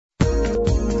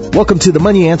Welcome to the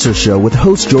Money Answer Show with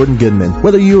host Jordan Goodman.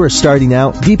 Whether you are starting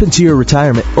out, deep into your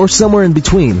retirement, or somewhere in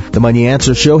between, the Money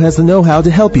Answer Show has the know-how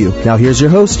to help you. Now here's your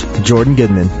host, Jordan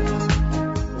Goodman.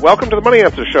 Welcome to the Money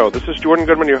Answer Show. This is Jordan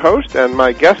Goodman, your host, and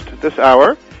my guest this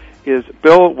hour is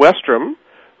Bill Westrom,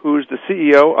 who's the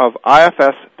CEO of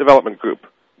IFS Development Group.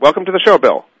 Welcome to the show,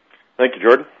 Bill. Thank you,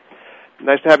 Jordan.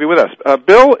 Nice to have you with us.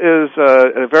 Bill is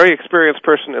a very experienced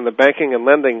person in the banking and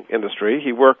lending industry.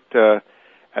 He worked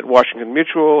at Washington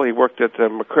Mutual. He worked at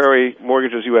Macquarie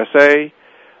Mortgages USA.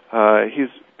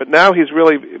 But now he's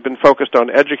really been focused on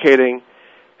educating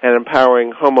and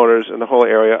empowering homeowners in the whole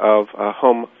area of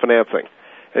home financing.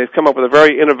 And he's come up with a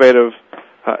very innovative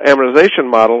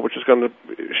amortization model, which is going to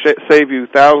save you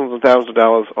thousands and thousands of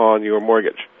dollars on your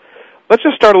mortgage. Let's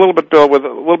just start a little bit, Bill, with a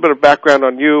little bit of background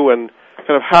on you and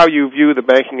kind of how you view the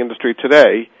banking industry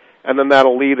today, and then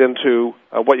that'll lead into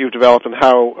what you've developed and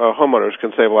how homeowners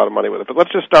can save a lot of money with it. But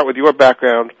let's just start with your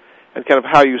background and kind of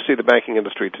how you see the banking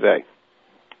industry today.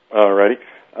 All righty.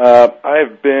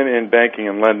 I've been in banking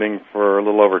and lending for a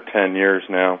little over 10 years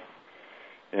now,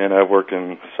 and I've worked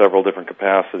in several different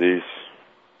capacities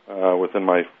within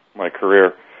my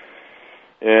career.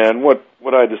 And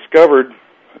what I discovered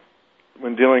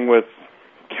when dealing with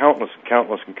countless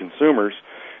consumers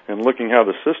and looking how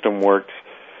the system works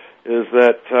is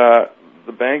that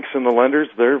the banks and the lenders,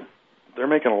 they're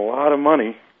making a lot of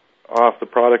money off the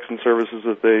products and services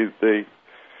that they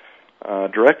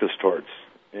direct us towards.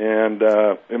 And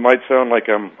it might sound like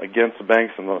I'm against the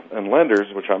banks and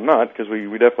lenders, which I'm not, because we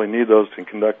definitely need those to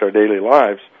conduct our daily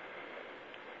lives.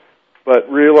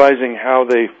 But realizing how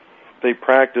they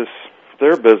practice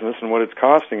their business and what it's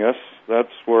costing us,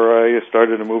 that's where I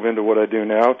started to move into what I do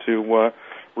now to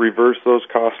reverse those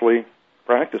costly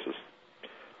practices.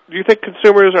 Do you think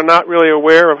consumers are not really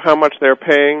aware of how much they're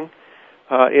paying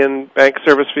in bank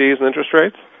service fees and interest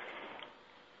rates?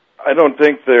 I don't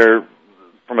think they're,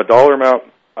 from a dollar amount,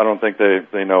 I don't think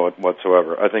they know it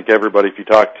whatsoever. I think everybody, if you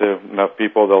talk to enough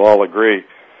people, they'll all agree.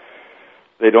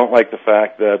 They don't like the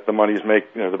fact that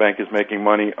the bank is making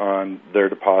money on their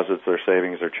deposits, their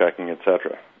savings, their checking,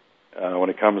 etc. When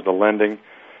it comes to lending,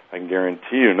 I can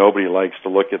guarantee you nobody likes to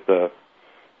look at the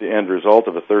end result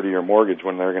of a 30-year mortgage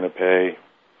when they're going to pay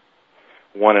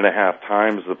 1.5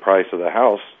 times the price of the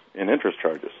house in interest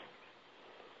charges.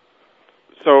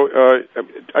 So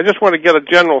I just want to get a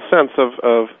general sense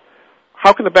of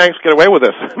how can the banks get away with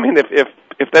this? I mean,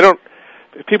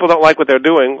 if people don't like what they're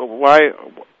doing, why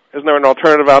isn't there an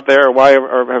alternative out there? Or why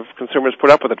have consumers put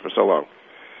up with it for so long?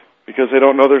 Because they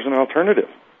don't know there's an alternative.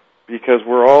 Because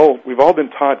we've all been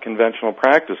taught conventional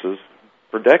practices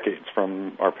for decades,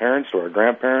 from our parents to our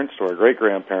grandparents to our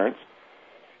great-grandparents.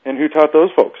 And who taught those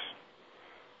folks?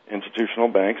 Institutional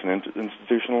banks and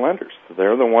institutional lenders.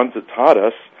 They're the ones that taught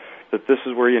us that this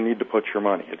is where you need to put your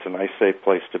money. It's a nice, safe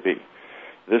place to be.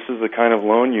 This is the kind of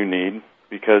loan you need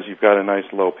because you've got a nice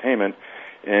low payment,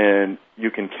 and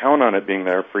you can count on it being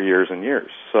there for years and years.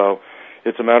 So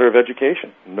it's a matter of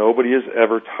education. Nobody has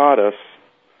ever taught us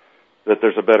that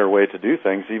there's a better way to do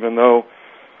things, even though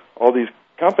all these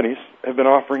companies have been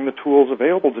offering the tools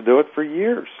available to do it for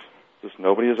years. Just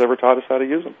nobody has ever taught us how to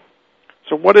use them.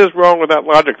 So what is wrong with that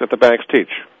logic that the banks teach?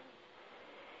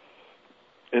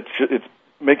 It's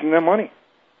making them money.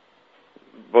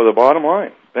 But the bottom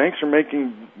line, banks are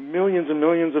making millions and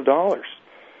millions of dollars.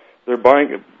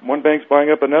 One bank's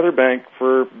buying up another bank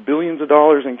for billions of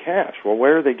dollars in cash. Well,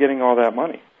 where are they getting all that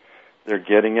money? They're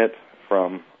getting it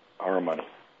from our money.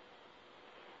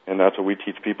 And that's what we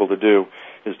teach people to do,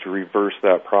 is to reverse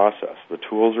that process. The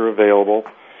tools are available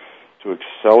to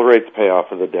accelerate the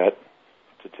payoff of the debt,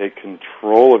 to take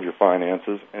control of your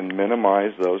finances and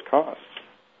minimize those costs.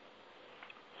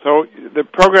 So the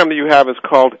program that you have is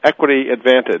called Equity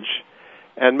Advantage,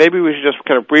 and maybe we should just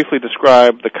kind of briefly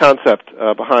describe the concept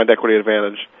behind Equity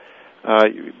Advantage.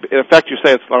 In effect, you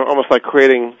say it's almost like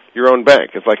creating your own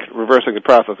bank. It's like reversing the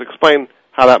process. Explain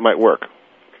how that might work.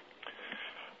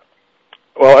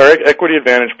 Well, our Equity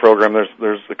Advantage program,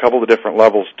 there's a couple of different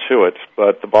levels to it,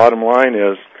 but the bottom line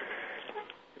is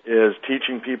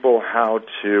teaching people how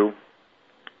to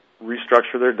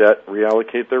restructure their debt,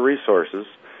 reallocate their resources,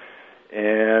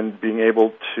 and being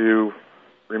able to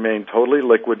remain totally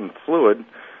liquid and fluid,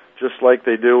 just like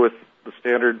they do with the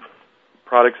standard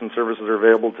products and services that are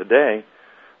available today,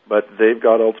 but they've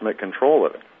got ultimate control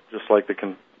of it. Just like the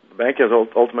bank has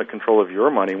ultimate control of your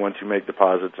money once you make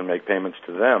deposits and make payments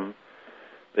to them,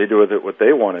 they do with it what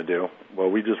they want to do. Well,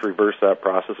 we just reverse that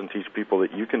process and teach people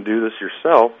that you can do this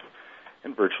yourself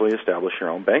and virtually establish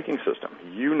your own banking system.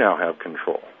 You now have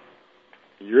control.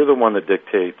 You're the one that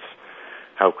dictates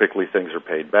how quickly things are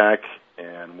paid back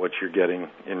and what you're getting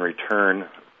in return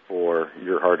for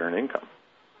your hard-earned income.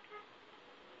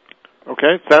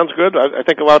 Okay, sounds good. I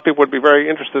think a lot of people would be very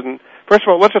interested in. First of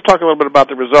all, let's just talk a little bit about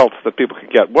the results that people can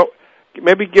get.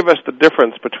 Maybe give us the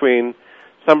difference between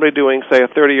somebody doing, say, a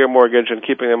 30-year mortgage and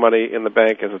keeping their money in the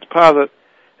bank as a deposit,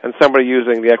 and somebody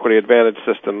using the Equity Advantage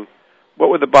system. What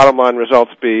would the bottom line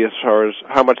results be as far as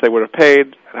how much they would have paid,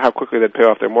 and how quickly they'd pay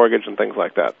off their mortgage, and things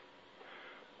like that?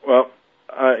 Well,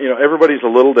 everybody's a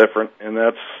little different, and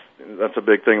that's a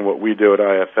big thing. What we do at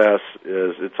IFS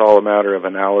is it's all a matter of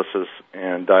analysis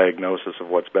and diagnosis of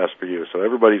what's best for you. So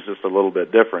everybody's just a little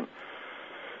bit different.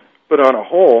 But on a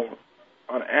whole,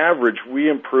 on average, we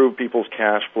improve people's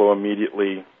cash flow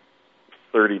immediately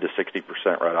 30 to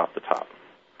 60% right off the top.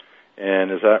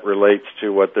 And as that relates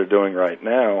to what they're doing right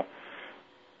now,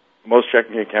 most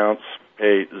checking accounts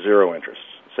pay zero interest.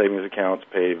 Savings accounts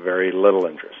pay very little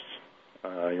interest.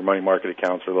 Your money market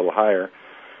accounts are a little higher,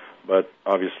 but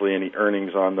obviously any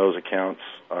earnings on those accounts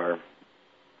are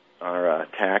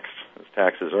taxed. It's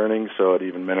taxed as earnings, so it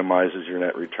even minimizes your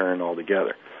net return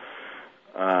altogether.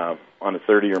 On a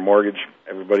 30-year mortgage,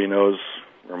 everybody knows,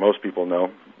 or most people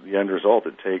know, the end result.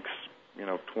 It takes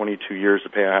 22 years to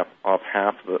pay off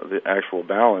half the actual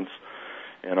balance,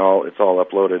 and it's all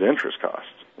uploaded interest costs.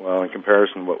 Well, in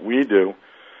comparison, what we do,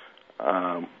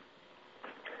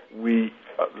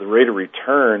 the rate of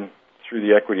return through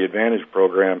the Equity Advantage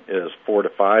program is 4 to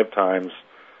 5 times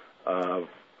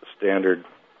standard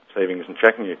savings and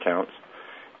checking accounts.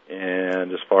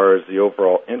 And as far as the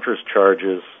overall interest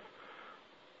charges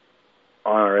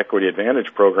on our Equity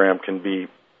Advantage program can be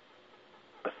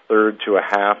a third to a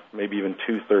half, maybe even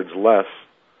 2/3 less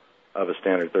of a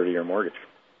standard 30-year mortgage.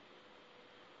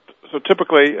 So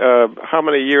typically, how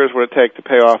many years would it take to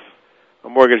pay off a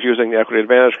mortgage using the Equity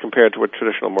Advantage compared to a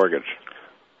traditional mortgage?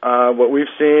 What we've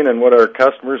seen and what our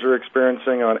customers are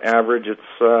experiencing on average, it's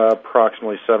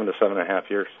approximately 7 to 7.5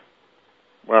 years.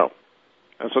 Wow.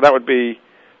 And so that would be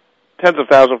tens of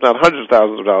thousands, if not hundreds of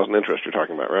thousands of dollars in interest you're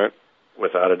talking about, right?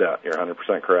 Without a doubt. You're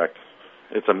 100% correct.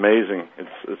 It's amazing.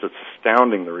 It's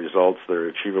astounding the results that are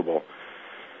achievable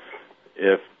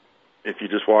if you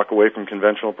just walk away from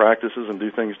conventional practices and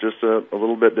do things just a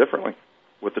little bit differently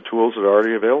with the tools that are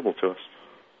already available to us.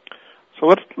 So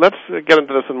let's get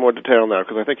into this in more detail now,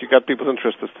 because I think you've got people's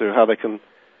interest as to how they can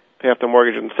pay off their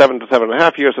mortgage in 7 to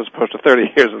 7.5 years as opposed to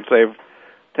 30 years and save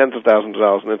tens of thousands of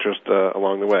dollars in interest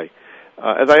along the way.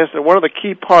 As I said, one of the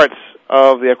key parts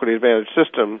of the Equity Advantage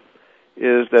system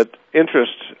is that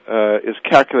interest is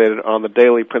calculated on the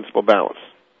daily principal balance.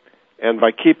 And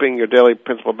by keeping your daily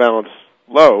principal balance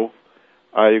low,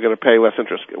 you're going to pay less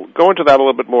interest. Go into that a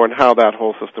little bit more and how that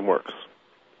whole system works.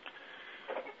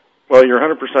 Well, you're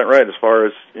 100% right as far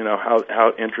as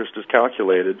how interest is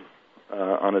calculated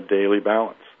on a daily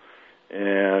balance.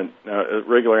 And a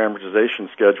regular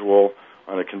amortization schedule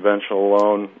on a conventional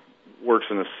loan works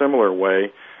in a similar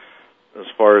way as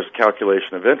far as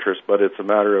calculation of interest, but it's a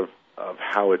matter of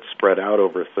how it's spread out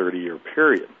over a 30-year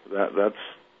period.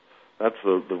 That's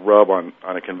the rub on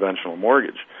a conventional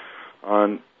mortgage.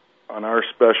 On our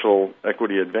special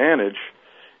Equity Advantage,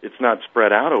 it's not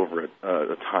spread out over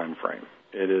a time frame.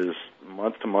 It is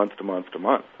month to month to month to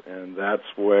month, and that's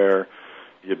where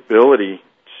the ability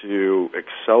to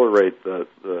accelerate the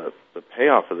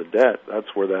payoff of the debt, that's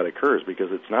where that occurs,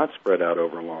 because it's not spread out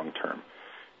over long term.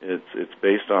 It's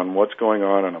based on what's going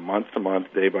on a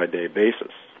month-to-month, day-by-day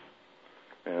basis.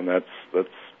 And that's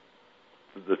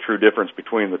the true difference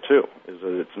between the two, is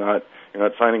that you're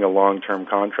not signing a long-term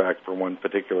contract for one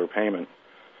particular payment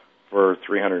for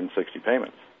 360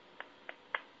 payments.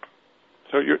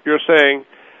 So you're saying,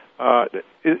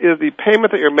 is the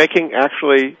payment that you're making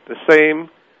actually the same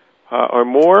or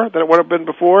more than it would have been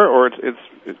before, or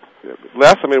it's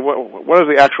less? I mean, what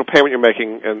is the actual payment you're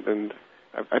making? And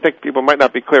I think people might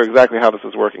not be clear exactly how this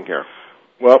is working here.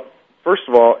 Well, first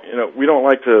of all,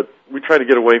 we try to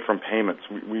get away from payments.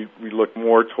 We look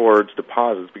more towards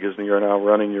deposits, because you're now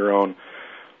running your own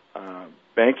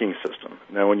banking system.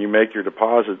 Now, when you make your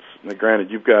deposits, now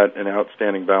granted, you've got an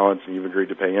outstanding balance and you've agreed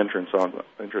to pay interest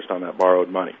on that borrowed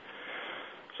money.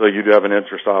 So you do have an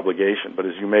interest obligation. But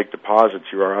as you make deposits,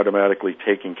 you are automatically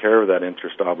taking care of that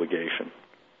interest obligation.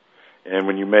 And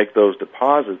when you make those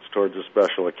deposits towards a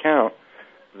special account,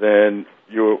 then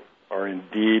you are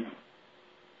indeed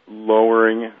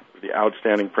lowering the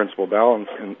outstanding principal balance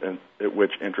at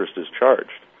which interest is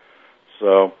charged.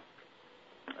 So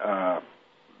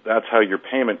that's how your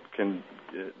payment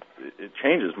it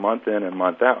changes month in and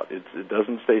month out. It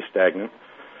doesn't stay stagnant.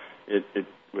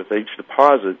 With each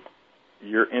deposit,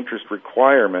 your interest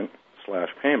requirement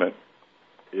 / payment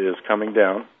is coming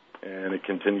down, and it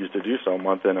continues to do so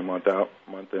month in and month out,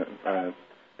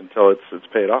 until it's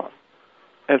paid off.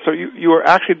 And so you are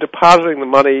actually depositing the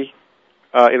money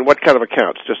in what kind of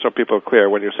accounts, just so people are clear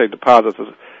when you say deposits?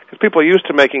 Because people are used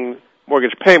to making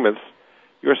mortgage payments.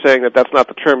 You're saying that that's not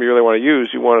the term you really want to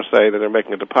use. You want to say that they're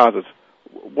making a deposit.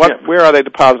 Where are they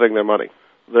depositing their money?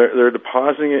 They're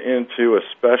depositing it into a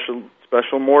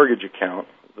special mortgage account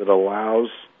that allows,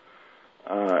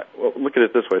 well, look at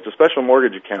it this way. It's a special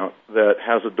mortgage account that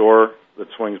has a door that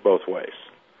swings both ways.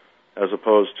 As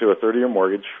opposed to a 30-year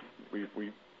mortgage, we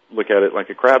look at it like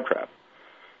a crab trap.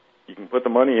 You can put the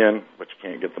money in, but you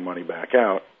can't get the money back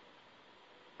out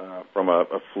from a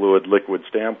fluid, liquid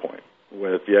standpoint.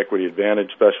 With the Equity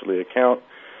Advantage Specialty account,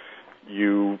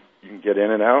 you can get in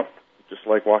and out just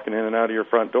like walking in and out of your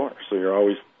front door. So you're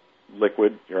always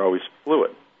liquid, you're always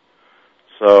fluid.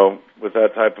 So with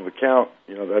that type of account,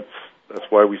 that's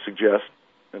why we suggest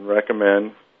and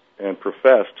recommend and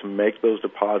profess to make those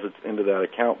deposits into that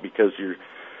account, because you're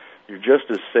just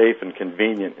as safe and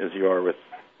convenient as you are with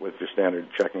your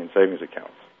standard checking and savings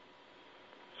accounts.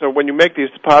 So when you make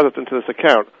these deposits into this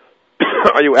account,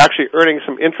 are you actually earning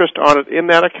some interest on it in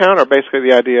that account, or basically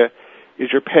the idea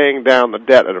is you're paying down the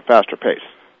debt at a faster pace?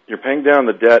 You're paying down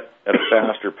the debt at a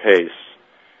faster pace,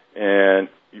 and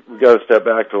we've got to step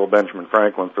back to old Benjamin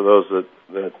Franklin for those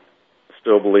that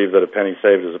still believe that a penny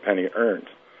saved is a penny earned.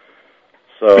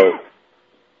 So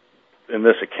in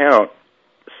this account,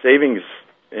 savings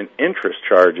and interest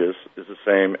charges is the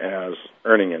same as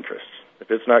earning interest. If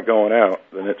it's not going out,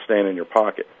 then it's staying in your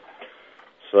pocket.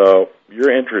 So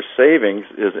your interest savings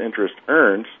is interest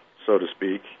earned, so to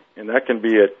speak, and that can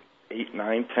be at 8,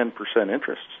 9, 10%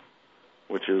 interest,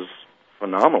 which is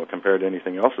phenomenal compared to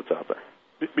anything else that's out there.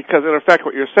 Because, in effect,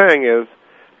 what you're saying is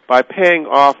by paying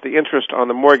off the interest on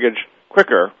the mortgage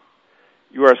quicker,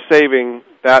 you are saving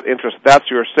that interest.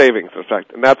 That's your savings, in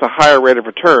effect, and that's a higher rate of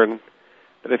return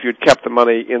than if you'd kept the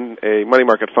money in a money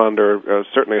market fund or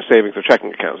certainly a savings or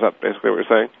checking account. Is that basically what you're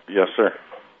saying? Yes, sir.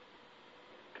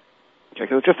 Okay,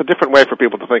 because it's just a different way for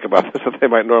people to think about this than they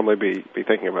might normally be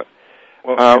thinking about.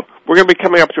 Well, we're going to be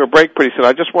coming up to a break pretty soon.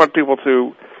 I just want people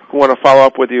who want to follow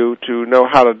up with you to know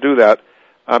how to do that.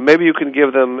 Maybe you can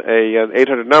give them an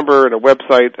 800 number and a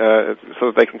website so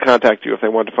that they can contact you if they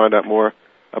want to find out more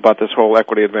about this whole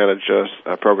Equity Advantage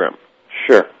program.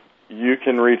 Sure. You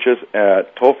can reach us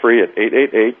at toll-free at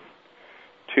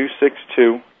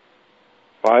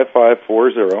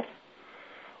 888-262-5540,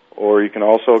 or you can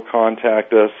also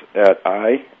contact us at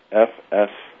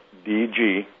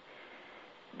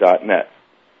ifsdg.net.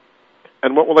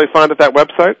 And what will they find at that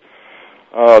website?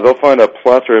 They'll find a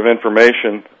plethora of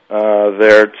information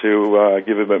there to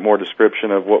give a bit more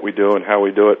description of what we do and how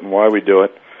we do it and why we do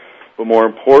it. But more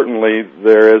importantly,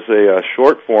 there is a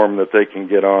short form that they can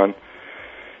get on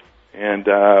and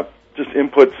just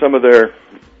input some of their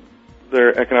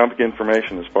economic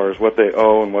information as far as what they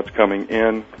owe and what's coming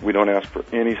in. We don't ask for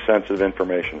any sensitive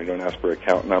information. We don't ask for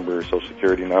account numbers, Social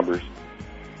Security numbers.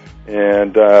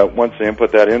 And once they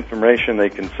input that information, they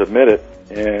can submit it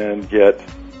and get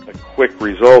a quick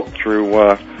result through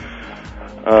a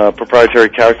proprietary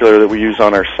calculator that we use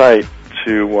on our site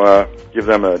to give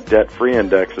them a debt-free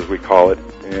index, as we call it.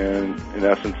 And in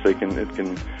essence, it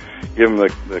can give them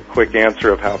the quick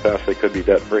answer of how fast they could be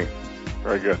debt-free.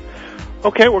 Very good.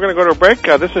 Okay, we're going to go to a break.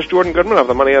 This is Jordan Goodman of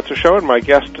the Money Answer Show, and my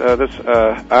guest this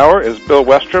hour is Bill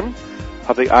Westrom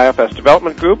of the IFS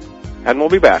Development Group, and we'll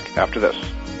be back after this.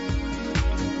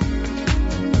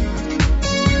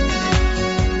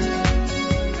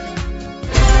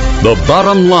 The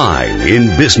bottom line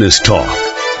in business talk.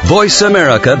 Voice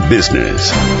America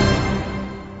Business.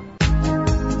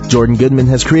 Jordan Goodman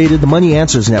has created the Money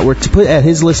Answers Network to put at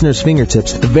his listeners'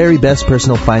 fingertips the very best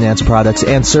personal finance products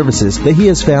and services that he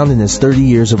has found in his 30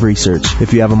 years of research.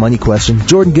 If you have a money question,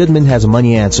 Jordan Goodman has a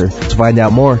money answer. To find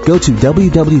out more, go to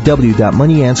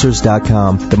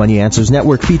www.moneyanswers.com. The Money Answers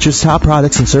Network features top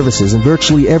products and services in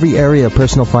virtually every area of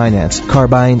personal finance, car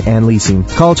buying and leasing,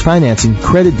 college financing,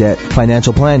 credit debt,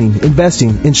 financial planning,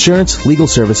 investing, insurance, legal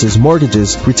services,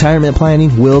 mortgages, retirement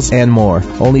planning, wills, and more.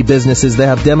 Only businesses that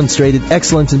have demonstrated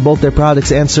excellence in both their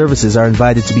products and services are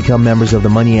invited to become members of the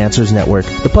Money Answers Network.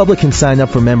 The public can sign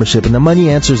up for membership in the Money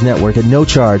Answers Network at no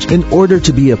charge in order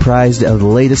to be apprised of the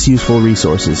latest useful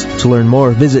resources. To learn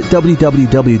more, visit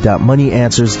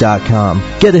www.moneyanswers.com.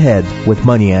 Get ahead with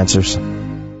Money Answers.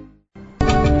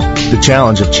 The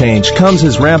challenge of change comes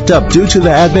as ramped up due to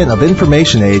the advent of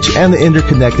information age and the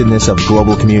interconnectedness of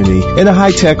global community. In a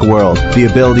high-tech world, the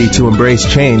ability to embrace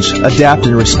change, adapt,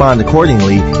 and respond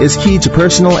accordingly is key to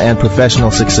personal and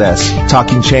professional success.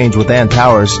 Talking Change with Ann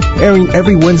Powers, airing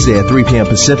every Wednesday at 3 p.m.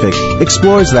 Pacific,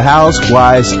 explores the hows,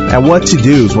 whys, and what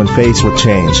to-dos when faced with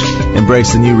change.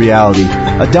 Embrace the new reality.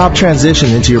 Adopt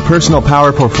transition into your personal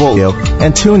power portfolio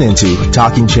and tune into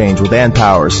Talking Change with Ann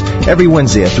Powers every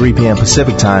Wednesday at 3 p.m.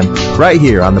 Pacific Time, right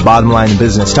here on the Bottom Line in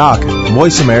Business Talk,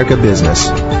 Voice America Business.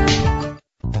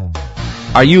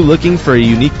 Are you looking for a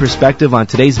unique perspective on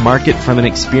today's market from an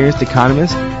experienced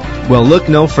economist? Well, look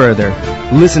no further.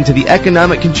 Listen to The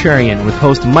Economic Contrarian with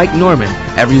host Mike Norman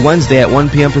every Wednesday at 1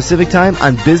 p.m. Pacific Time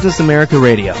on Business America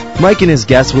Radio. Mike and his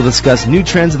guests will discuss new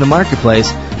trends in the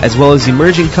marketplace as well as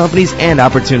emerging companies and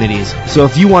opportunities. So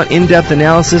if you want in-depth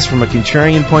analysis from a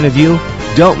contrarian point of view,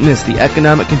 don't miss The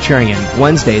Economic Contrarian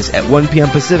Wednesdays at 1 p.m.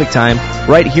 Pacific Time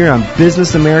right here on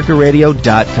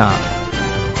BusinessAmericaRadio.com.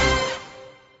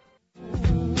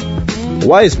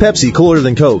 Why is Pepsi cooler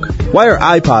than Coke? Why are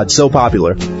iPods so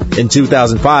popular? In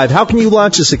 2005, how can you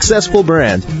launch a successful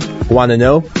brand? Want to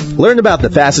know? Learn about the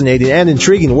fascinating and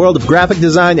intriguing world of graphic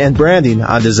design and branding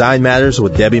on Design Matters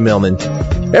with Debbie Millman.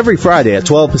 Every Friday at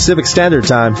 12 Pacific Standard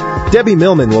Time, Debbie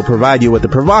Millman will provide you with a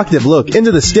provocative look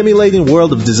into the stimulating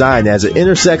world of design as it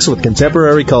intersects with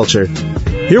contemporary culture.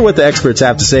 Hear what the experts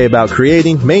have to say about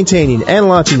creating, maintaining, and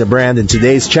launching a brand in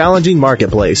today's challenging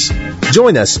marketplace.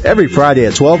 Join us every Friday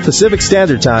at 12 Pacific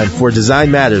Standard Time for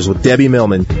Design Matters with Debbie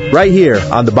Millman, right here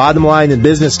on the Bottom Line in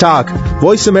Business Talk,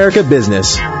 Voice America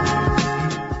Business.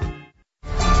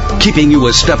 Keeping you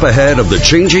a step ahead of the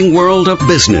changing world of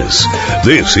business.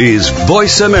 This is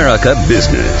Voice America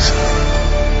Business.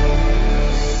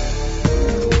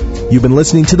 You've been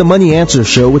listening to the Money Answer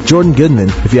Show with Jordan Goodman.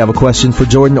 If you have a question for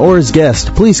Jordan or his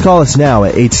guest, please call us now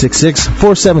at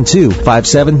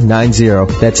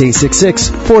 866-472-5790. That's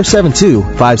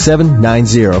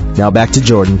 866-472-5790. Now back to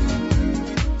Jordan.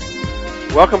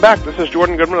 Welcome back. This is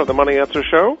Jordan Goodman of the Money Answer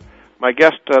Show. My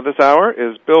guest this hour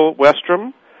is Bill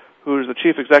Westrom, who is the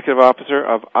Chief Executive Officer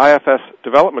of IFS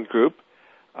Development Group,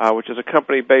 which is a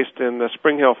company based in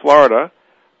Spring Hill, Florida,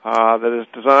 that is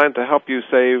designed to help you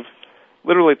save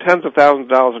literally tens of thousands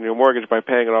of dollars on your mortgage by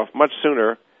paying it off much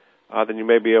sooner than you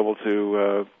may be able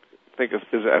to think is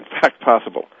in fact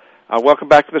possible. Welcome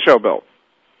back to the show, Bill.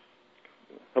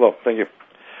 Hello, thank you.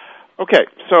 Okay,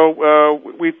 so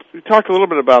we talked a little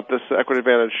bit about this Equity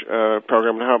Advantage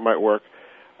program and how it might work.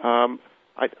 I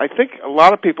think a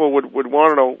lot of people would want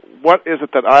to know, what is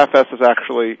it that IFS is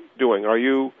actually doing? Are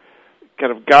you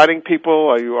kind of guiding people?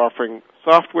 Are you offering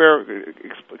software?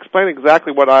 Explain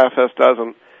exactly what IFS does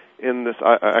in this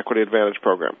Equity Advantage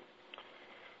program.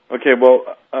 Okay, well,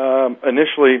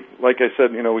 initially, like I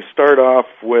said, we start off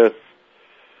with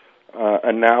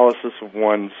analysis of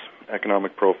one's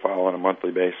economic profile on a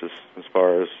monthly basis as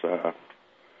far as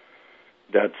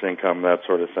debts, income, that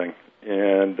sort of thing.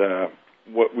 And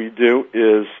what we do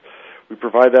is we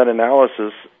provide that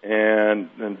analysis and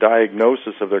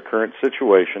diagnosis of their current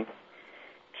situation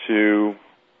to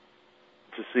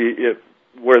see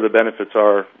where the benefits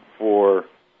are for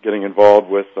getting involved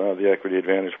with the Equity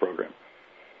Advantage program.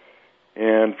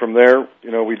 And from there,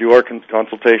 we do our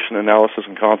consultation, analysis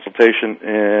and consultation,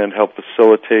 and help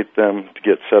facilitate them to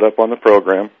get set up on the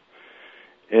program.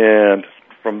 And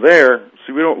from there,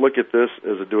 see, we don't look at this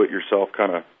as a do-it-yourself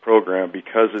kind of program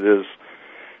because it's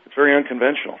very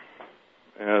unconventional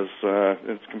as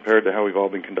it's compared to how we've all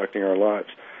been conducting our lives.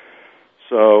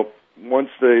 So once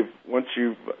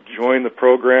you join the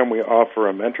program, we offer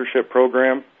a mentorship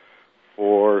program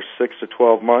for 6 to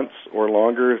 12 months or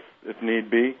longer if need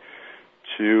be,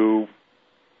 to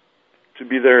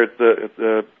be there at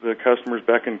the customer's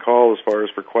beck and call as far as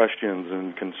for questions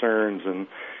and concerns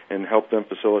and help them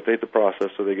facilitate the process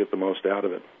so they get the most out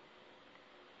of it.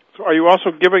 So are you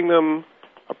also giving them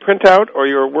a printout, or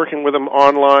you're working with them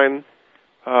online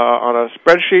on a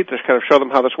spreadsheet to kind of show them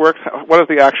how this works? What is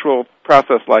the actual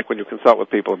process like when you consult with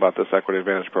people about this Equity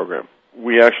Advantage program?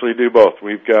 We actually do both.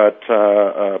 We've got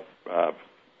a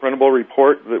printable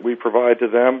report that we provide to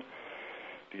them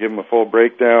to give them a full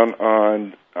breakdown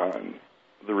on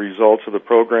the results of the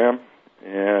program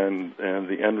and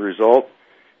the end result.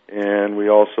 And we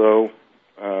also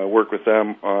work with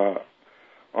them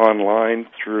online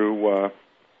through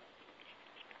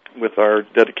with our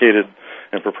dedicated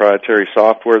and proprietary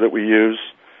software that we use.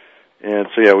 And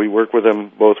so, yeah, we work with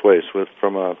them both ways,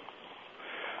 from an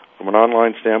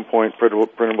online standpoint,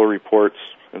 printable reports,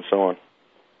 and so on.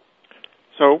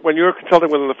 So when you're consulting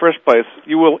with them in the first place,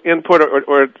 you will input,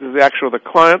 or does the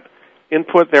client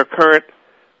input their current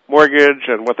mortgage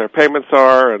and what their payments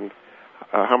are and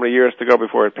how many years to go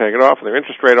before paying it off and their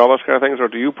interest rate, all those kind of things, or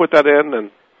do you put that in and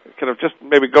kind of just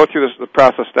maybe go through the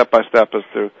process step by step as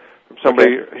to from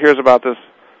somebody hears about this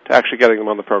to actually getting them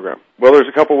on the program? Well, there's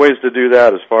a couple ways to do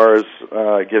that as far as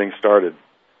getting started.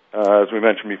 As we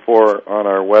mentioned before, on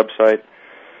our website,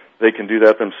 they can do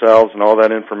that themselves, and all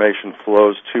that information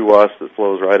flows to us. That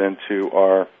flows right into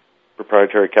our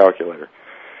proprietary calculator.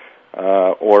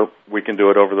 Or we can do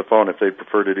it over the phone if they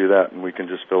prefer to do that, and we can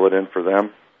just fill it in for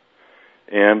them.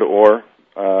 Or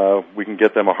we can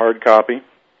get them a hard copy,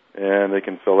 and they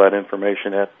can fill that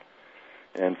information in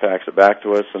and fax it back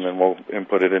to us, and then we'll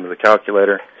input it into the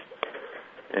calculator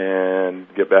and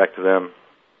get back to them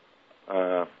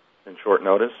in short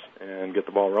notice and get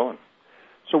the ball rolling.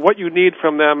 So what you need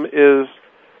from them is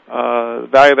the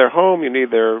value of their home, you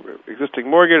need their existing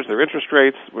mortgage, their interest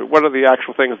rates. What are the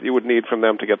actual things that you would need from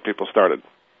them to get people started?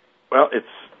 Well, it's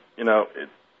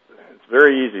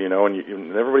very easy,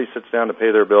 when everybody sits down to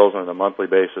pay their bills on a monthly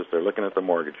basis, they're looking at the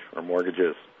mortgage or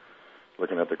mortgages,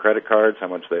 looking at the credit cards, how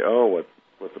much they owe,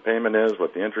 what the payment is,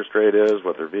 what the interest rate is,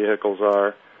 what their vehicles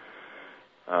are,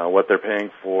 what they're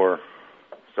paying for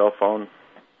cell phone,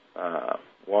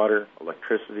 water,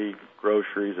 electricity,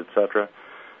 groceries, etc.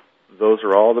 Those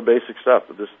are all the basic stuff.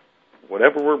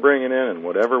 Whatever we're bringing in and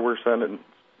whatever we're sending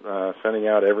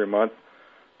out every month,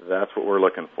 that's what we're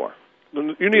looking for.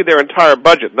 You need their entire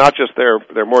budget, not just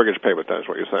their mortgage payment, that's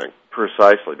what you're saying.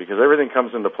 Precisely, because everything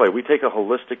comes into play. We take a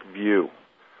holistic view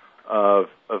of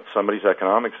somebody's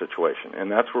economic situation, and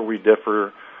that's where we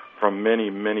differ from many,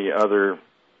 many other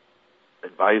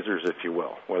advisors, if you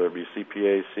will, whether it be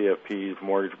CPAs, CFPs,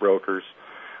 mortgage brokers.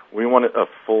 We want a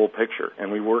full picture,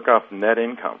 and we work off net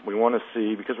income. We want to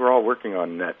see, because we're all working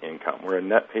on net income. We're a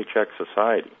net paycheck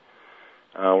society.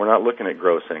 We're not looking at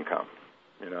gross income,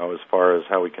 as far as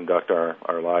how we conduct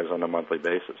our lives on a monthly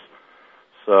basis.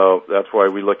 So that's why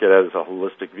we look at it as a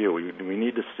holistic view. We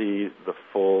need to see the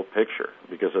full picture,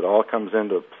 because it all comes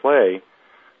into play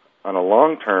on a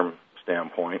long-term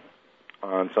standpoint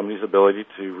on somebody's ability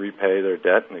to repay their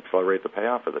debt and accelerate the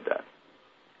payoff of the debt.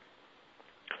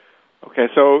 Okay,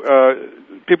 so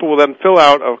people will then fill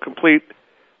out a complete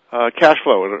cash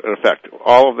flow, in effect,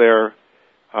 all of their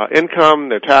income,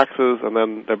 their taxes, and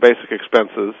then their basic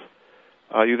expenses.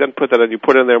 You then put that in, you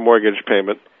put in their mortgage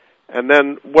payment, and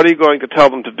then what are you going to tell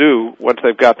them to do once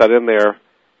they've got that in there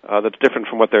that's different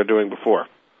from what they're doing before?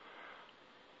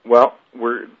 Well,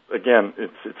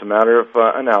 it's a matter of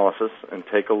analysis and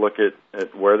take a look at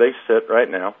where they sit right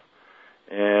now,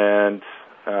 and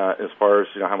as far as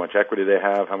how much equity they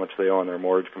have, how much they owe on their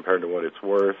mortgage compared to what it's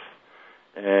worth,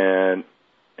 and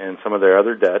some of their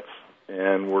other debts.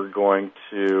 And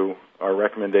our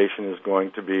recommendation is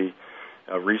going to be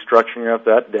a restructuring of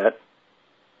that debt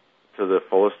to the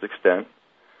fullest extent,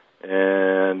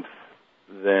 and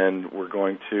then we're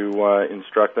going to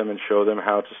instruct them and show them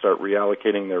how to start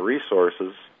reallocating their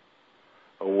resources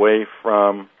away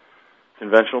from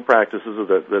conventional practices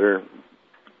they're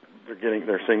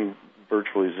seeing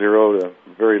virtually zero to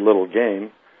very little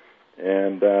gain,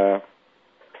 and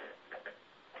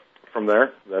from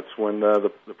there, that's when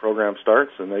the program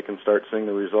starts, and they can start seeing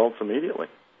the results immediately.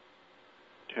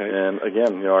 Okay. And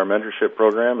again, our mentorship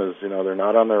program is, they're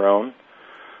not on their own.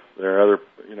 There are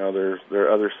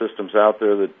other systems out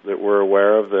there that we're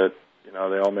aware of that, they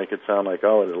all make it sound like,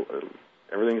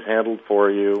 everything's handled for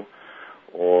you,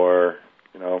 or,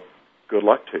 good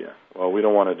luck to you. Well, we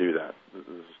don't want to do that. This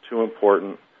is too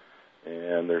important,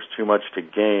 and there's too much to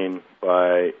gain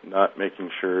by not making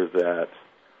sure that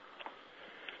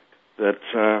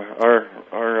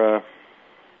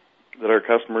our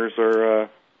customers are,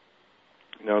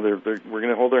 we're going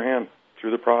to hold their hand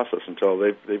through the process until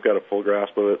they've got a full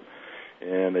grasp of it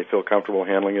and they feel comfortable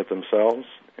handling it themselves,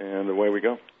 and away we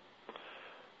go.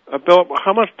 Bill,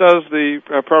 how much does the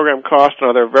program cost?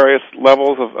 Are there various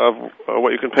levels of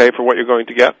what you can pay for what you're going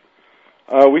to get?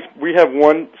 We have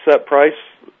one set price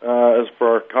as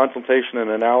for our consultation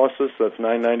and analysis. That's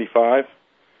 $9.95,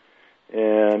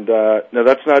 and now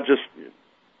that's not just.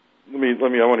 I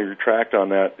want to retract on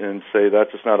that and say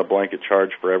that's just not a blanket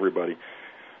charge for everybody.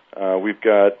 We've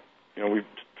got, we've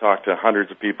talked to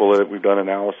hundreds of people that we've done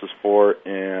analysis for,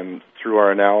 and through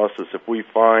our analysis, if we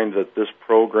find that this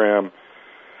program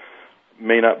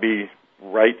may not be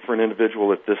right for an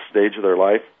individual at this stage of their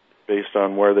life based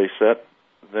on where they sit,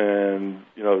 then,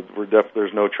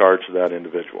 there's no charge to that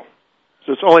individual.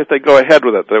 So it's only if they go ahead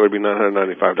with it that it would be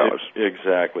 $995.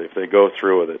 Exactly, if they go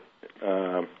through with it.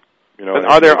 And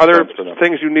are there other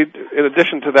things you need in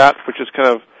addition to that, which is kind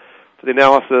of the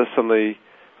analysis and the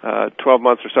 12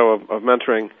 months or so of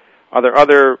mentoring? Are there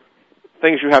other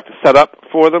things you have to set up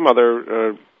for them? Are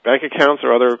there bank accounts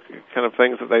or other kind of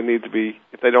things that they need to be,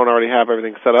 if they don't already have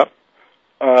everything set up?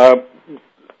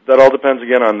 That all depends,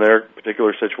 again, on their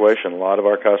particular situation. A lot of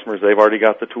our customers, they've already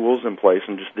got the tools in place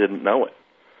and just didn't know it.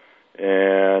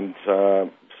 And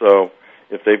so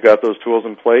if they've got those tools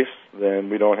in place,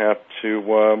 then we don't have to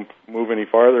move any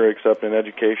farther except in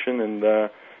education and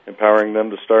empowering them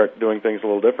to start doing things a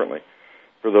little differently.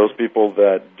 For those people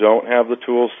that don't have the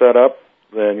tools set up,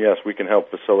 then, yes, we can help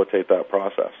facilitate that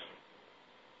process.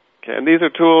 Okay, and these are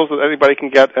tools that anybody can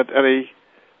get at any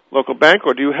local bank,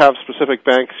 or do you have specific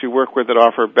banks you work with that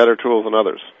offer better tools than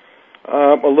others?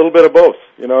 A little bit of both.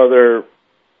 They're,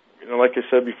 like I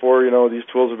said before, these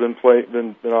tools have been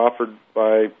offered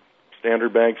by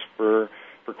standard banks for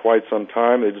quite some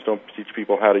time. They just don't teach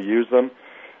people how to use them.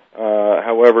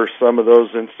 However, some of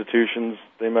those institutions,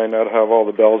 they might not have all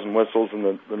the bells and whistles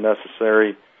and the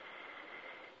necessary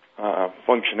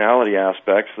functionality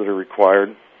aspects that are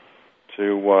required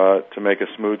to make a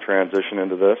smooth transition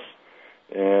into this.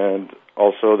 And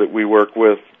also that we work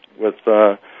with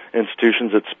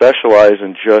institutions that specialize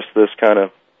in just this kind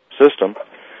of system,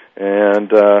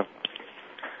 and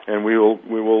we will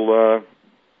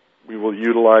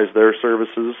utilize their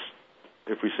services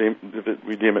if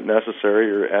we deem it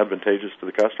necessary or advantageous to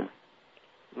the customer.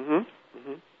 Mm-hmm.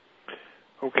 Mm-hmm.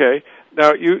 Okay.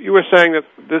 Now you were saying that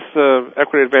this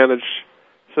Equity Advantage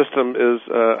system is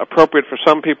appropriate for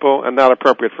some people and not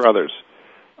appropriate for others.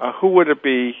 Who would it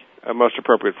be most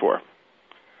appropriate for?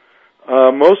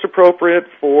 Most appropriate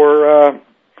for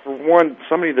one,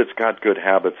 somebody that's got good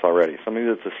habits already, somebody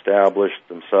that's established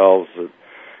themselves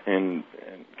and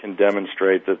can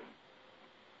demonstrate that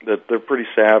they're pretty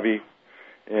savvy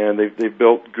and they've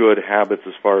built good habits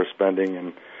as far as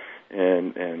spending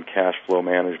and cash flow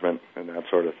management and that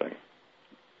sort of thing.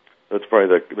 That's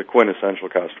probably the quintessential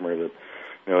customer that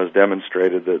has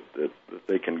demonstrated that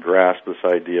they can grasp this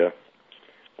idea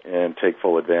and take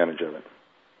full advantage of it.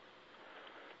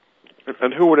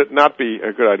 And who would it not be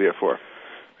a good idea for?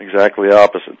 Exactly the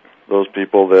opposite. Those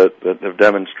people that have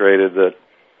demonstrated that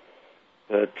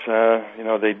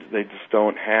they just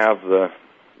don't have the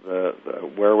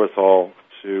wherewithal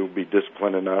to be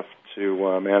disciplined enough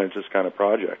to manage this kind of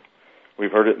project.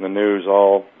 We've heard it in the news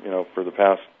for the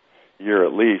past year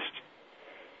at least,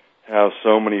 how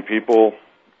so many people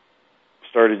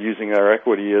started using our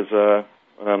equity as an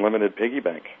unlimited piggy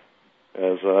bank,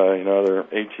 as their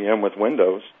ATM with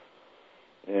windows,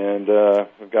 and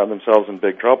have gotten themselves in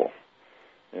big trouble.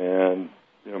 And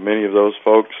many of those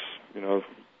folks,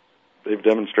 they've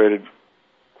demonstrated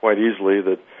quite easily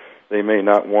that they may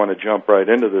not want to jump right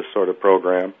into this sort of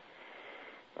program,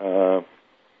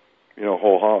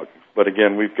 whole hog. But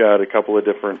again, we've got a couple of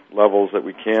different levels that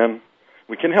we can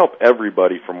help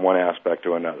everybody from one aspect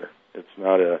to another. It's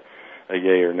not a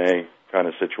yay or nay kind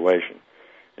of situation.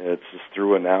 It's just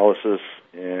through analysis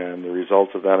and the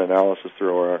results of that analysis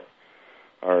through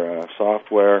our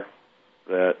software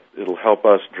that it'll help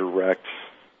us direct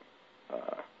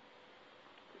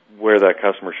where that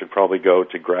customer should probably go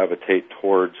to gravitate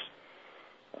towards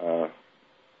the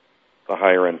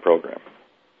higher end program.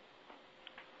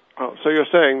 Oh, so you're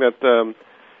saying that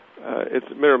it's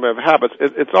a matter of habits.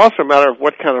 It's also a matter of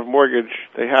what kind of mortgage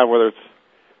they have, whether it's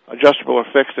adjustable or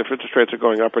fixed. If interest rates are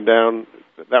going up or down,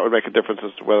 that would make a difference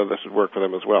as to whether this would work for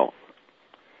them as well.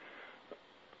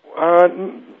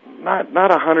 Not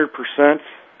 100%.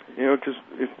 Because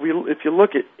if you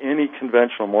look at any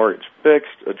conventional mortgage,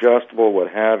 fixed, adjustable, what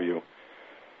have you,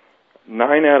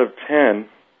 9 out of 10,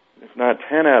 if not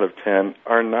 10 out of 10,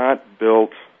 are not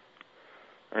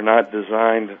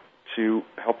designed to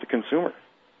help the consumer.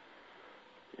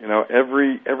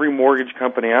 Every mortgage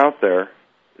company out there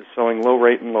is selling low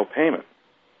rate and low payment.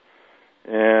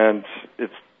 And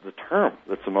it's the term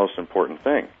that's the most important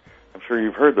thing. I'm sure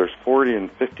you've heard there's 40 and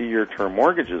 50-year term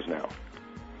mortgages now.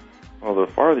 Well, the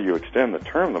farther you extend the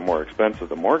term, the more expensive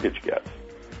the mortgage gets.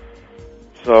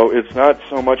 So it's not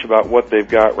so much about what they've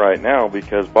got right now,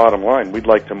 because bottom line, we'd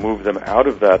like to move them out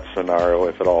of that scenario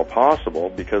if at all possible,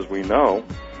 because we know,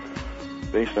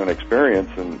 based on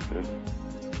experience and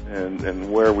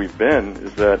where we've been,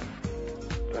 is that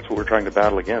that's what we're trying to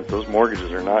battle against. Those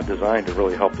mortgages are not designed to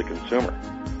really help the consumer.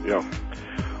 Yeah.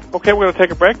 Okay, we're going to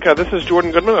take a break. This is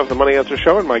Jordan Goodman of the Money Answer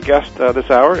Show, and my guest this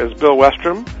hour is Bill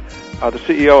Westrom, the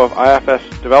CEO of IFS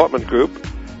Development Group,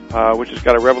 which has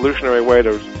got a revolutionary way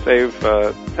to save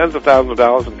tens of thousands of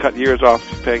dollars and cut years off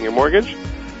paying your mortgage.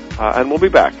 And we'll be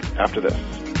back after this.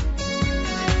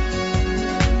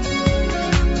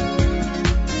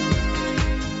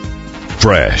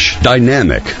 Fresh,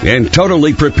 dynamic, and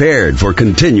totally prepared for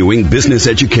continuing business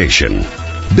education.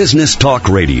 Business Talk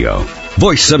Radio,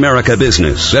 Voice America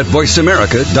Business at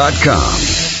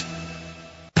voiceamerica.com.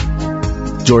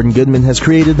 Jordan Goodman has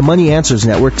created the Money Answers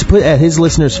Network to put at his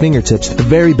listeners' fingertips the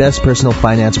very best personal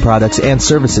finance products and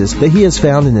services that he has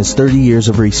found in his 30 years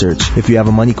of research. If you have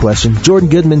a money question, Jordan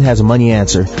Goodman has a money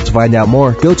answer. To find out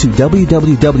more, go to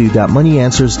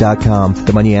www.moneyanswers.com.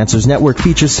 The Money Answers Network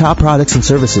features top products and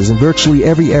services in virtually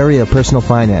every area of personal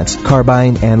finance, car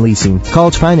buying and leasing,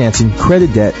 college financing,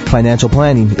 credit debt, financial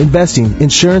planning, investing,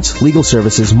 insurance, legal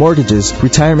services, mortgages,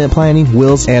 retirement planning,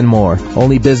 wills, and more.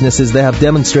 Only businesses that have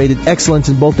demonstrated excellence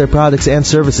in both their products and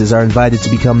services are invited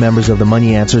to become members of the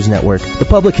Money Answers Network. The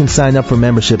public can sign up for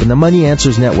membership in the Money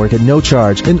Answers Network at no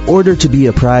charge in order to be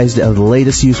apprised of the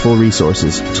latest useful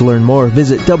resources. To learn more,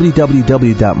 visit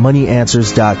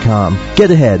www.moneyanswers.com.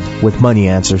 Get ahead with Money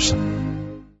Answers.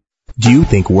 Do you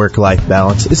think work-life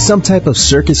balance is some type of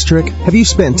circus trick? Have you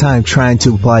spent time trying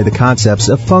to apply the concepts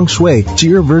of feng shui to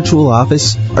your virtual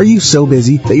office? Are you so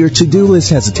busy that your to-do list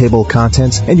has a table of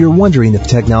contents and you're wondering if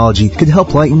technology could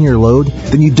help lighten your load?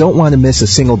 Then you don't want to miss a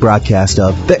single broadcast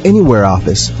of The Anywhere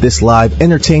Office. This live,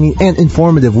 entertaining, and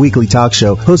informative weekly talk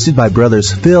show hosted by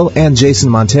brothers Phil and Jason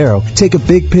Montero take a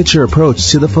big-picture approach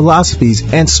to the philosophies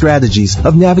and strategies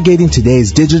of navigating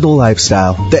today's digital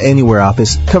lifestyle. The Anywhere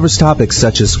Office covers topics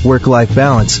such as work-life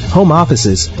balance, home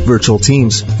offices, virtual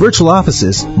teams, virtual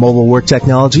offices, mobile work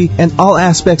technology, and all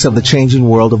aspects of the changing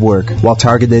world of work. While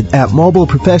targeted at mobile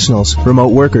professionals,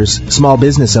 remote workers, small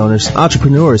business owners,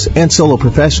 entrepreneurs, and solo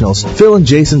professionals, Phil and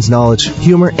Jason's knowledge,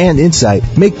 humor, and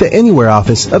insight make the Anywhere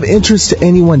Office of interest to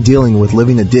anyone dealing with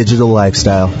living a digital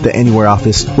lifestyle. The Anywhere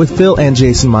Office with Phil and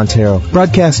Jason Montero,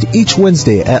 broadcast each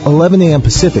Wednesday at 11 a.m.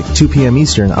 Pacific, 2 p.m.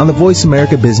 Eastern on the Voice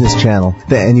America Business Channel.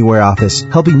 The Anywhere Office,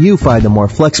 helping you find a more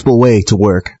flexible way to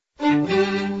work.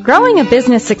 Growing a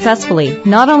business successfully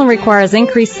not only requires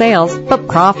increased sales, but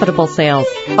profitable sales.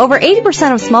 Over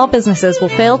 80% of small businesses will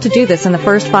fail to do this in the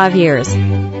first 5 years.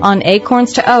 On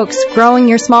Acorns to Oaks, Growing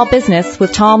Your Small Business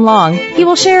with Tom Long, he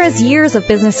will share his years of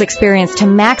business experience to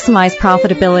maximize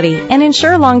profitability and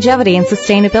ensure longevity and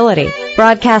sustainability.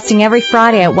 Broadcasting every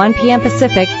Friday at 1 p.m.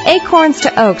 Pacific, Acorns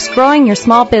to Oaks, Growing Your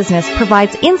Small Business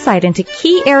provides insight into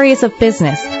key areas of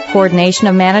business, coordination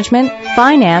of management,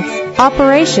 finance,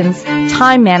 operations,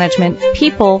 time management,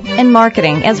 people, and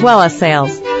marketing, as well as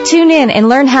sales. Tune in and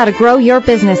learn how to grow your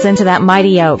business into that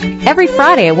mighty oak every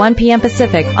Friday at 1 p.m.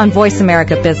 Pacific on Voice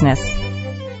America Business.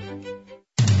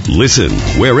 Listen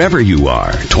wherever you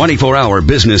are. 24-hour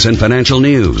business and financial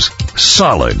news.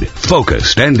 Solid,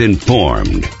 focused, and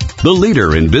informed. The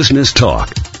leader in business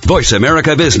talk. Voice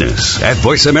America Business at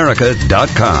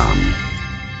voiceamerica.com.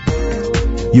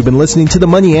 You've been listening to the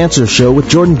Money Answer Show with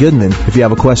Jordan Goodman. If you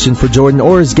have a question for Jordan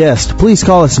or his guest, please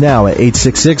call us now at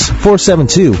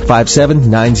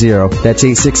 866-472-5790. That's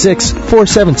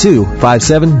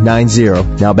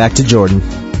 866-472-5790. Now back to Jordan.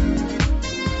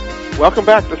 Welcome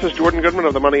back. This is Jordan Goodman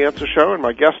of the Money Answer Show, and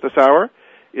my guest this hour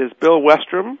is Bill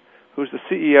Westrom, who's the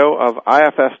CEO of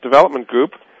IFS Development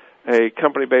Group, a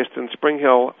company based in Spring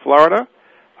Hill, Florida,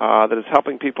 that is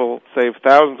helping people save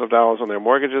thousands of dollars on their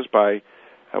mortgages by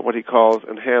what he calls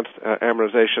enhanced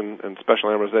amortization and special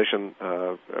amortization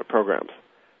programs.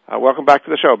 Welcome back to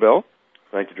the show, Bill.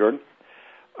 Thank you, Jordan.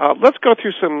 Let's go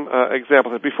through some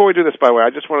examples. Before we do this, by the way, I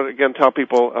just want to again tell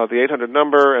people the 800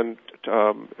 number and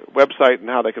website and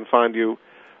how they can find you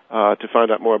to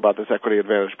find out more about this Equity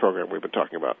Advantage program we've been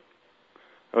talking about.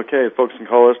 Okay, folks can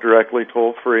call us directly,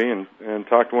 toll-free, and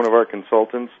talk to one of our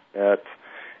consultants at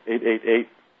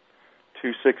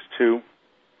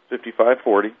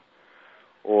 888-262-5540.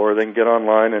 Or they can get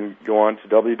online and go on to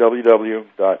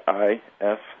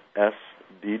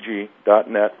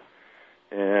www.ifsdg.net,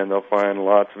 and they'll find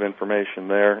lots of information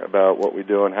there about what we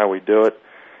do and how we do it,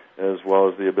 as well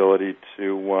as the ability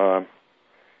to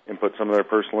input some of their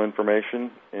personal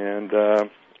information and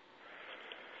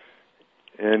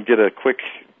get a quick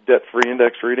debt-free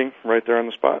index reading right there on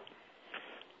the spot.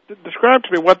 Describe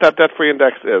to me what that debt-free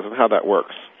index is and how that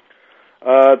works.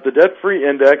 The debt-free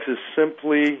index is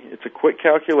simply, it's a quick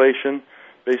calculation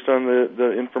based on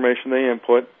the information they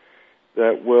input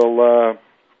that will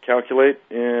calculate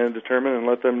and determine and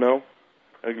let them know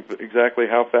exactly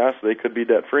how fast they could be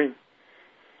debt-free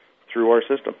through our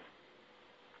system.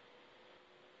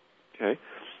 Okay.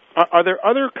 Are there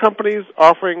other companies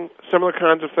offering similar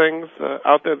kinds of things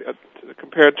out there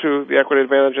compared to the Equity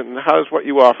Advantage, and how does what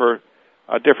you offer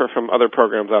differ from other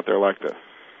programs out there like this?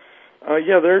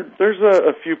 There's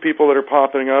a few people that are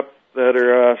popping up that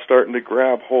are starting to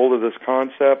grab hold of this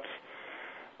concept.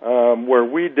 Where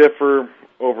we differ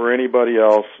over anybody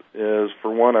else is,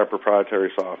 for one, our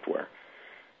proprietary software.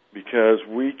 because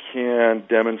we can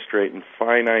demonstrate in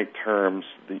finite terms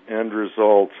the end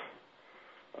result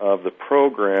of the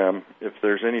program if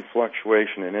there's any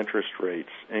fluctuation in interest rates,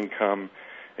 income,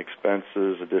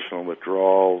 expenses, additional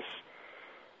withdrawals,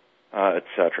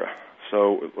 etc.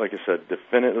 So, like I said,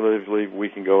 definitively we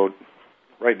can go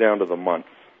right down to the month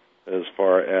as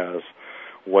far as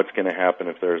what's going to happen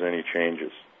if there's any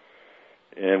changes.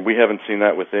 And we haven't seen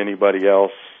that with anybody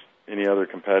else, any other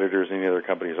competitors, any other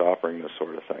companies offering this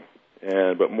sort of thing.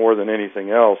 But more than anything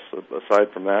else,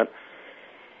 aside from that,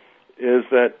 is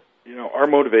that, our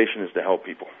motivation is to help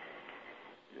people.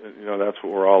 That's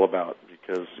what we're all about,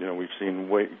 because, we're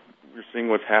seeing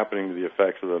what's happening to the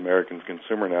effects of the American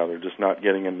consumer now. They're just not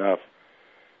getting enough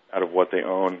out of what they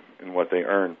own and what they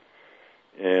earn.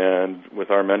 And with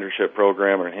our mentorship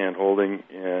program and hand-holding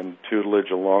and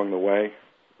tutelage along the way,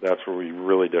 that's where we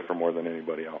really differ more than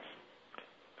anybody else.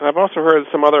 And I've also heard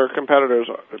some other competitors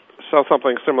sell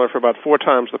something similar for about 4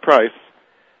 times the price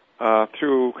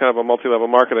through kind of a multi-level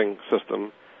marketing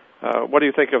system. What do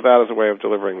you think of that as a way of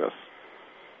delivering this?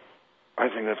 I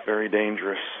think that's very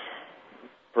dangerous,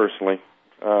 personally.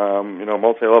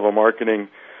 Multi-level marketing,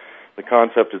 the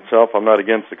concept itself, I'm not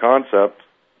against the concept,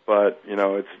 but,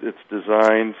 it's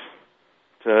designed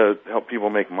to help people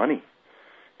make money,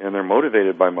 and they're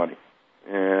motivated by money.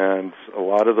 And a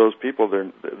lot of those people,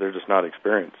 they're just not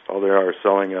experienced. All they are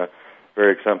selling a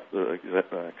very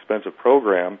expensive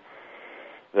program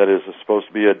that is supposed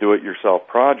to be a do-it-yourself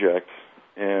project,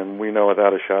 and we know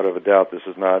without a shadow of a doubt this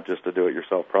is not just a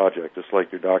do-it-yourself project. Just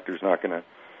like your doctor's not going to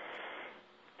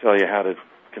tell you how to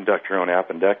conduct your own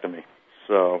appendectomy.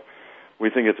 So we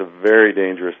think it's a very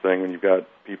dangerous thing when you've got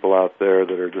people out there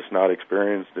that are just not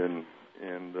experienced in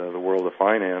the world of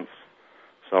finance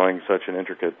selling such an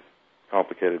intricate,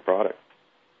 complicated product.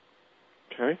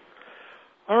 Okay.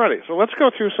 All righty. So let's go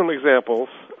through some examples.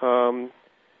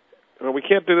 We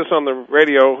can't do this on the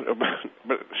radio,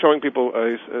 but showing people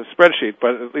a spreadsheet,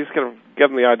 but at least kind of get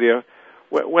them the idea.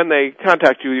 When they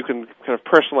contact you, you can kind of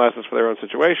personalize this for their own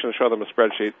situation and show them a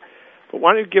spreadsheet. But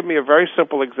why don't you give me a very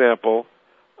simple example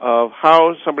of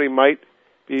how somebody might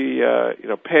be,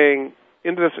 paying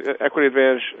into this Equity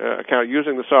Advantage account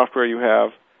using the software you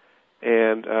have,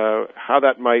 and how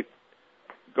that might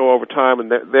go over time,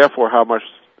 and therefore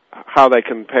how they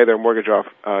can pay their mortgage off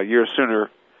years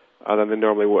sooner than they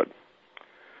normally would.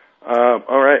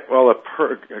 All right. Well,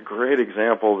 a great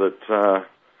example that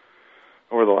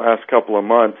over the last couple of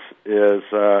months is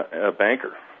a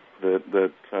banker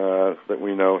that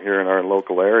we know here in our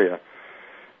local area,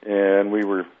 and we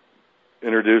were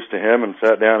introduced to him and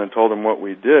sat down and told him what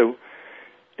we do,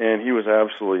 and he was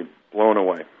absolutely blown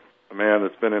away. A man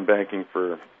that's been in banking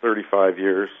for 35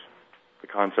 years, the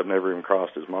concept never even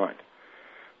crossed his mind.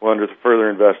 Well, under the further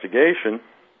investigation,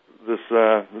 this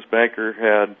banker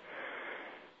had,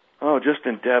 just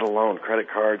in debt alone, credit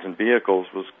cards and vehicles,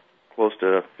 was close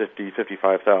to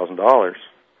 $55,000,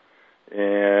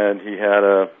 and he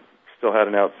still had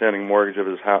an outstanding mortgage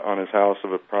on his house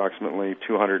of approximately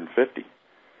 $250,000.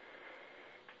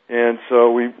 And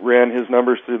so we ran his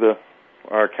numbers through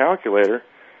our calculator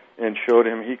and showed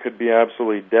him he could be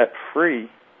absolutely debt-free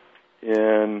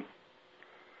in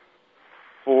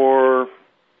 4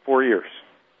 years.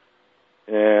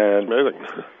 And amazing.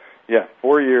 Yeah,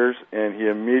 4 years, and he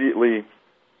immediately,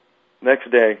 next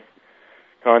day,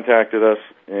 contacted us,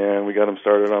 and we got him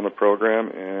started on the program,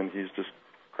 and he's just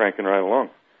cranking right along.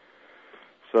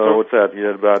 So what's that? He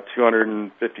had about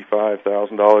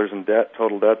 $255,000 in debt,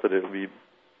 total debt, that it would be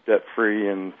debt-free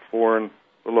in a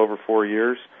little over 4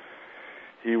 years.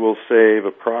 He will save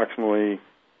approximately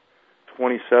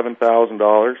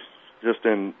 $27,000 just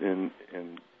in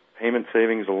payment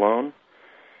savings alone,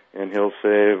 and he'll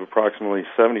save approximately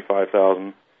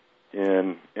 $75,000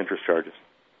 in interest charges.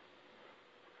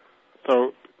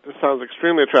 So this sounds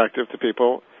extremely attractive to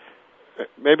people.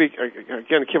 Maybe,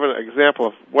 again, give an example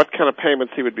of what kind of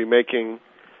payments he would be making,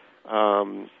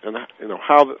 and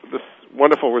how this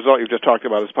wonderful result you've just talked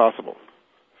about is possible.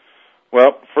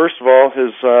 Well, first of all,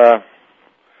 I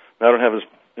don't have his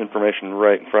information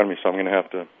right in front of me, so I'm going to have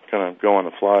to kind of go on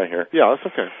the fly here. Yeah, that's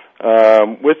okay.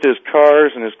 With his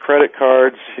cars and his credit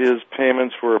cards, his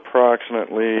payments were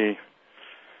approximately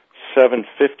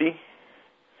 $750,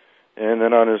 and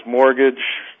then on his mortgage,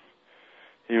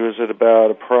 he was at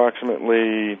about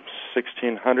approximately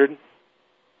 $1,600.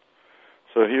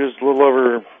 So he was a little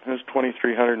over his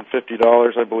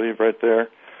 $2,350, I believe, right there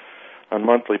on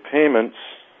monthly payments.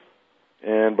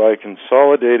 And by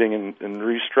consolidating and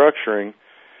restructuring,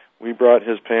 we brought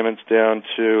his payments down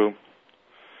to,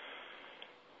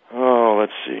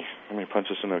 let's see. Let me punch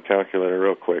this into a calculator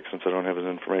real quick since I don't have his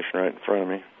information right in front of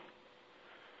me.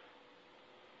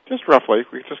 Just roughly.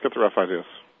 We just get the rough ideas.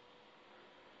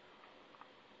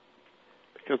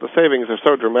 Because the savings are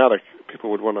so dramatic,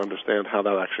 people would want to understand how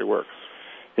that actually works.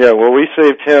 Yeah, well, we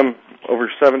saved him over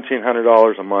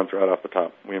 $1,700 a month right off the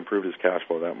top. We improved his cash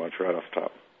flow that much right off the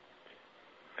top.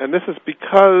 And this is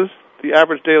because the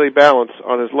average daily balance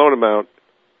on his loan amount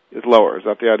is lower. Is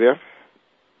that the idea?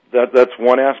 That's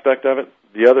one aspect of it.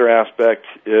 The other aspect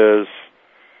is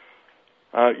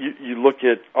you look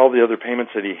at all the other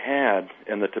payments that he had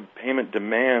and the payment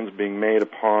demands being made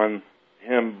upon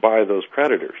him by those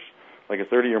creditors, like a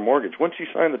 30-year mortgage. Once you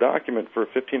sign the document for a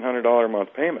 $1,500 a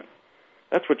month payment,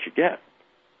 that's what you get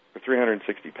for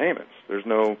 360 payments. There's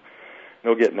no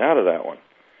getting out of that one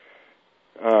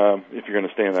if you're going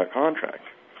to stay in that contract.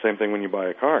 Same thing when you buy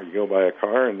a car. You go buy a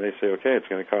car and they say, okay, it's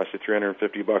going to cost you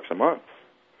 $350 a month.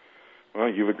 Well,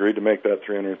 you've agreed to make that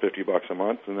 $350 a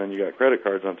month, and then you got credit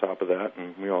cards on top of that,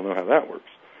 and we all know how that works.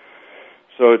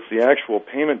 So it's the actual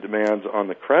payment demands on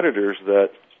the creditors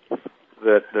that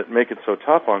make it so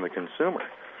tough on the consumer.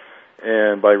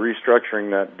 And by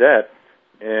restructuring that debt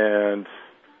and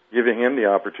giving him the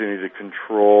opportunity to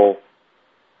control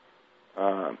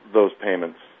those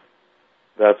payments,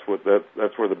 that's where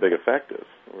the big effect is,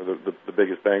 or the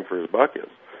biggest bang for his buck is,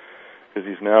 because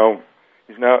he's now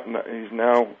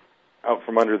out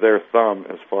from under their thumb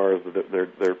as far as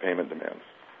their payment demands.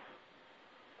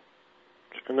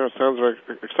 I know it sounds very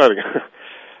exciting.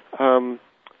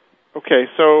 Okay,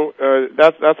 so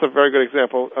that's a very good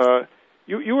example.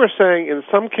 You were saying in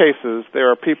some cases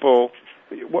there are people.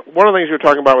 One of the things you were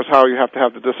talking about was how you have to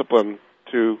have the discipline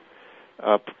to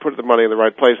put the money in the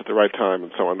right place at the right time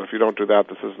and so on. If you don't do that,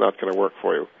 this is not going to work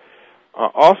for you.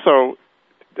 Also,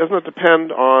 doesn't it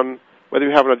depend on whether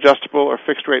you have an adjustable or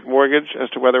fixed rate mortgage as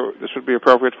to whether this would be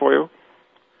appropriate for you?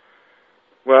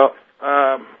 Well,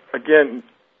 again,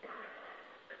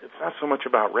 it's not so much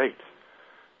about rate.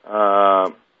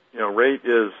 Rate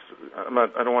is,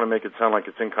 I don't want to make it sound like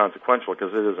it's inconsequential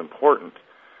because it is important.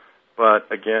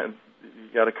 But again,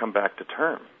 you got to come back to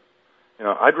term.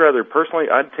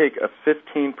 I'd take a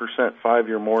 15%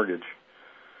 5-year mortgage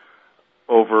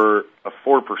over a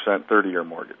 4% 30-year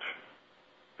mortgage,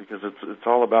 because it's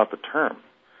all about the term.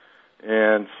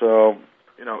 And so,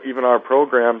 even our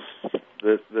programs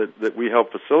that we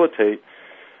help facilitate,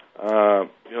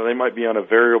 they might be on a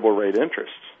variable rate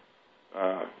interest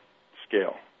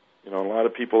scale. A lot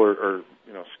of people are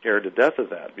scared to death of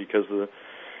that because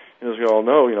as you all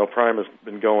know, prime has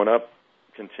been going up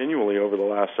continually over the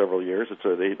last several years. It's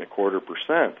at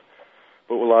 8.25%.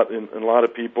 But a lot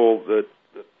of people that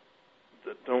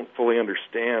don't fully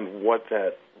understand what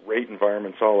that rate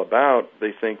environment's all about,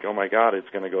 they think, oh my God, it's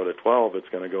going to go to 12, it's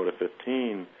going to go to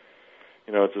 15,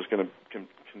 it's just going to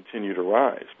continue to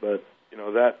rise. But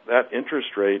that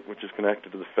interest rate, which is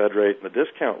connected to the Fed rate and the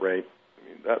discount rate,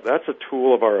 that's a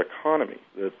tool of our economy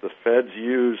that the Feds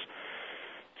use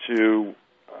to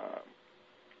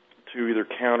either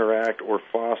counteract or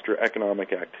foster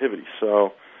economic activity.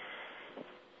 So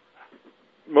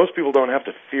most people don't have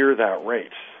to fear that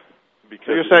rate. Because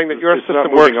so you're saying that your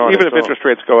system works even if interest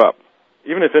rates go up?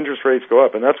 Even if interest rates go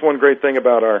up. And that's one great thing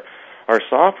about our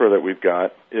software that we've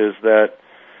got is that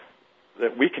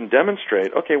we can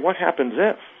demonstrate, okay, what happens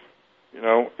if?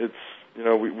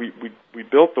 We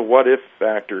built the what if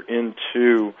factor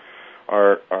into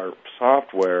our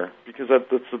software because that's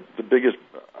the biggest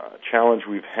challenge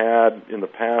we've had in the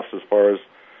past as far as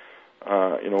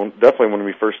definitely when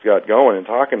we first got going and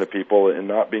talking to people and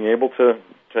not being able to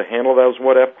handle those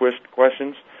what if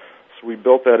questions. So we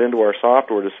built that into our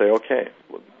software to say, okay,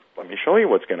 let me show you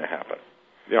what's going to happen.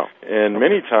 Yeah. And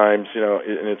many times,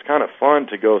 and it's kind of fun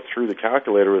to go through the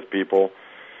calculator with people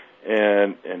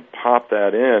and pop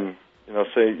that in.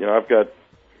 Say, I've got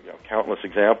countless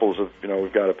examples of,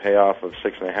 we've got a payoff of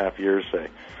 6.5 years, say,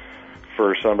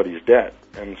 for somebody's debt,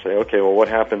 and say, okay, well, what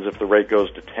happens if the rate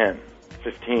goes to 10,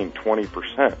 15,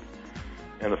 20%?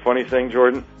 And the funny thing,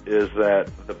 Jordan, is that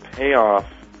the payoff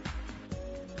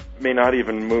may not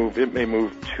even move. It may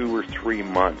move 2 or 3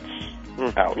 months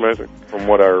out from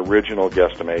what our original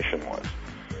guesstimation was.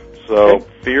 So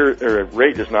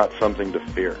rate is not something to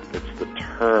fear. It's the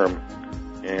term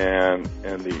and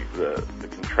the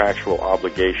contractual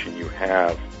obligation you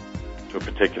have to a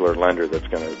particular lender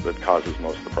that causes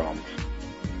most of the problems.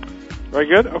 Very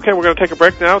good. Okay, we're going to take a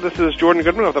break now. This is Jordan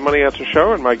Goodman of the Money Answer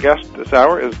Show, and my guest this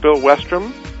hour is Bill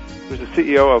Westrom, who's the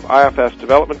CEO of IFS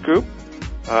Development Group,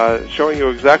 showing you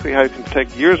exactly how you can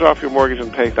take years off your mortgage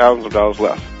and pay thousands of dollars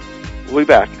less. We'll be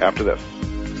back after this.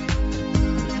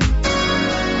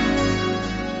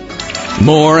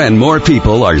 More and more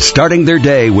people are starting their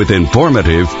day with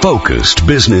informative, focused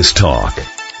business talk.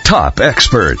 top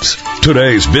experts.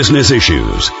 Today's business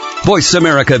issues. Voice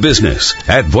America Business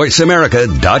at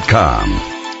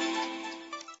voiceamerica.com.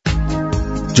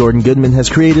 Jordan Goodman has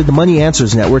created the Money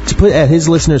Answers Network to put at his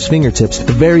listeners' fingertips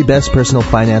the very best personal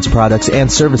finance products and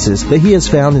services that he has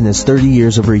found in his 30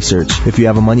 years of research. If you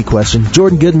have a money question,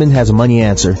 Jordan Goodman has a money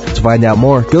answer. To find out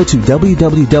more, go to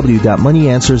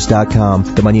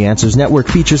www.moneyanswers.com. The Money Answers Network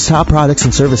features top products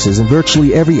and services in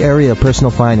virtually every area of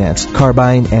personal finance, car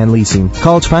buying and leasing,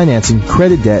 college financing,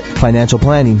 credit debt, financial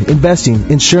planning, investing,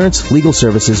 insurance, legal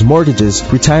services, mortgages,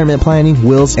 retirement planning,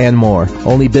 wills, and more.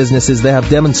 Only businesses that have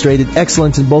demonstrated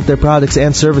excellence in both their products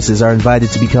and services are invited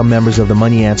to become members of the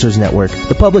Money Answers Network.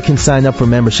 The public can sign up for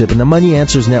membership in the Money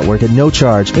Answers Network at no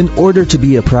charge in order to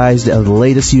be apprised of the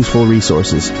latest useful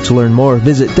resources. To learn more,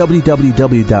 visit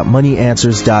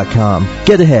www.moneyanswers.com.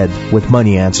 Get ahead with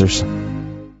Money Answers.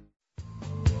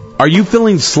 Are you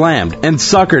feeling slammed and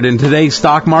suckered in today's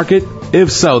stock market?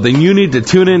 If so, then you need to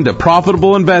tune in to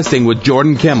Profitable Investing with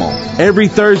Jordan Kimmel. Every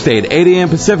Thursday at 8 a.m.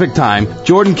 Pacific Time,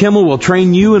 Jordan Kimmel will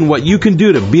train you in what you can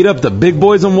do to beat up the big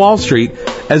boys on Wall Street,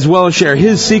 as well as share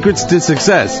his secrets to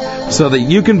success so that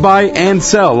you can buy and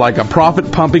sell like a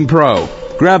profit-pumping pro.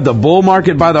 Grab the bull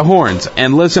market by the horns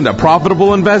and listen to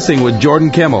Profitable Investing with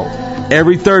Jordan Kimmel.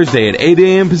 Every Thursday at 8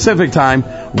 a.m. Pacific Time,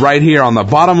 right here on the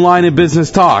Bottom Line in Business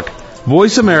Talk,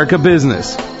 Voice America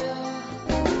Business.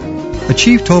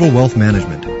 Achieve total wealth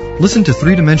management. Listen to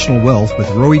Three-Dimensional Wealth with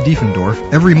Roy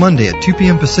Diefendorf every Monday at 2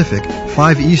 p.m. Pacific,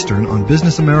 5 Eastern on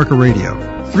Business America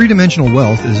Radio. Three-Dimensional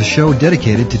Wealth is a show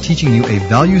dedicated to teaching you a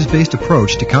values-based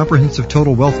approach to comprehensive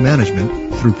total wealth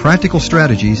management through practical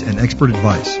strategies and expert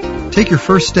advice. Take your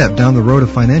first step down the road of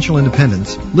financial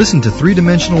independence. Listen to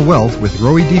Three-Dimensional Wealth with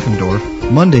Roy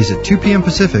Diefendorf Mondays at 2 p.m.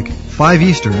 Pacific, 5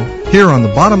 Eastern, here on the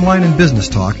Bottom Line in Business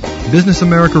Talk,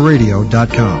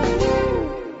 BusinessAmericaRadio.com.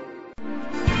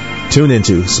 Tune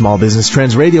into Small Business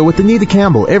Trends Radio with Anita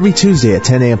Campbell every Tuesday at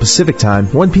 10 a.m. Pacific Time,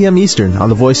 1 p.m. Eastern on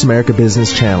the Voice America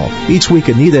Business Channel. Each week,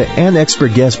 Anita and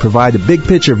expert guests provide a big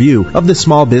picture view of the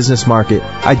small business market,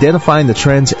 identifying the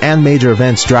trends and major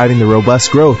events driving the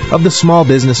robust growth of the small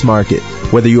business market.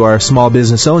 Whether you are a small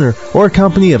business owner or a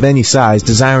company of any size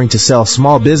desiring to sell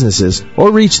small businesses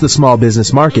or reach the small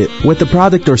business market with a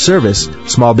product or service,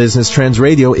 Small Business Trends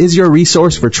Radio is your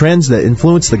resource for trends that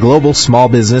influence the global small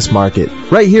business market.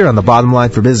 Right here on the Bottom Line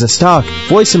for Business Talk,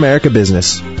 Voice America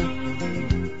Business.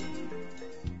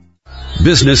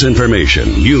 Business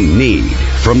information you need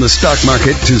from the stock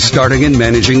market to starting and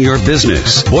managing your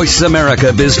business. Voice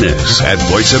America Business at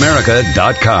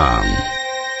voiceamerica.com.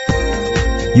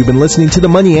 You've been listening to the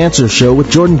Money Answers Show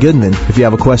with Jordan Goodman. If you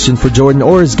have a question for Jordan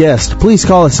or his guest, please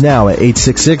call us now at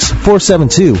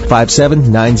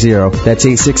 866-472-5790. That's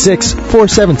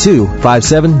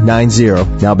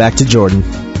 866-472-5790. Now back to Jordan.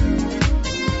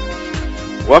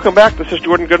 Welcome back. This is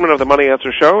Jordan Goodman of the Money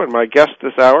Answers Show, and my guest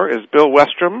this hour is Bill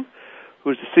Westrom,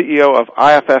 who's the CEO of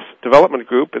IFS Development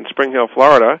Group in Spring Hill,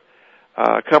 Florida,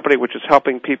 a company which is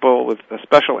helping people with a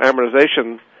special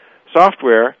amortization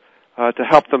software to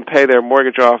help them pay their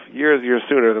mortgage off years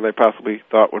sooner than they possibly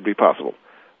thought would be possible.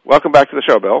 Welcome back to the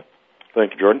show, Bill.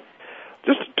 Thank you, Jordan.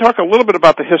 Just talk a little bit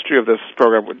about the history of this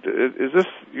program. Is this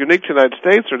unique to the United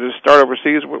States, or did it start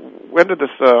overseas? When did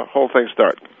this whole thing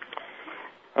start?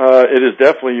 It is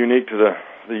definitely unique to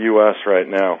the U.S. right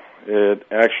now. It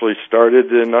actually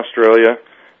started in Australia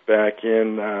back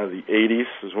in the 80s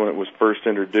is when it was first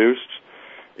introduced.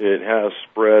 It has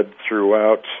spread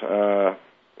throughout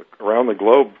around the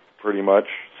globe pretty much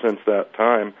since that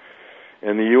time.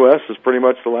 And the U.S. is pretty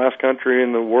much the last country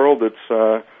in the world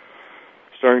that's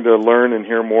starting to learn and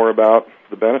hear more about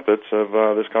the benefits of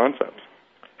this concept.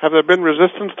 Have there been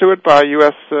resistance to it by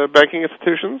U.S. banking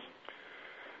institutions?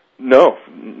 No,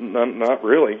 not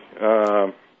really.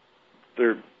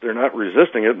 They're not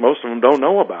resisting it. Most of them don't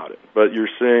know about it. But you're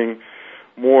seeing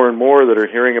more and more that are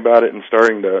hearing about it and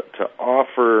starting to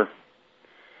offer.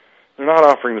 They're not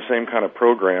offering the same kind of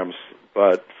programs,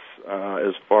 but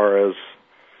as far as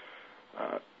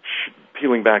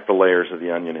peeling back the layers of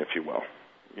the onion, if you will.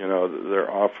 You know,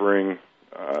 they're offering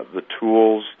the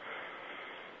tools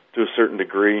to a certain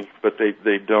degree, but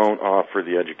they don't offer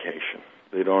the education.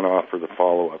 They don't offer the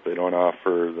follow-up. They don't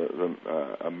offer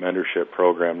a mentorship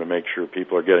program to make sure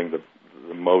people are getting the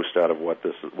most out of what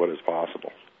is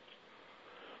possible.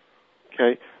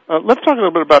 Okay. Let's talk a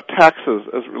little bit about taxes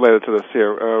as related to this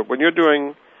here. When you're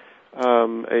doing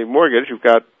a mortgage, you've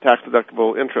got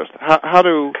tax-deductible interest. How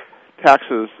do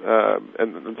taxes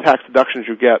and the tax deductions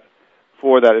you get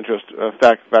for that interest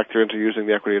factor into using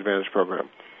the Equity Advantage program?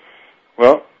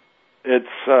 Well, it's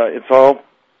all,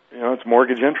 it's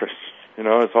mortgage interest.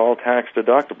 it's all tax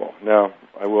deductible. Now,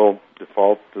 I will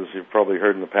default, as you've probably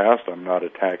heard in the past, I'm not a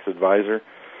tax advisor.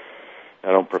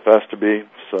 I don't profess to be,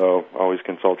 so always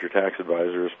consult your tax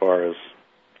advisor as far as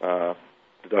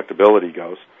deductibility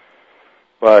goes.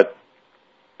 But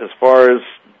as far as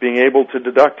being able to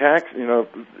deduct tax,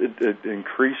 it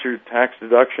increase your tax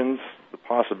deductions, the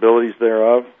possibilities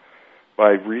thereof,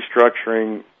 by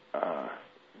restructuring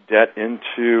debt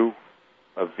into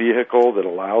a vehicle that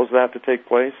allows that to take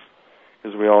place.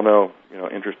 Because we all know,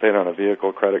 interest paid on a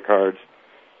vehicle, credit cards,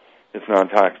 it's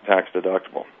non-tax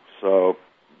deductible. So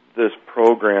this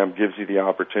program gives you the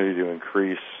opportunity to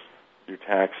increase your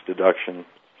tax deduction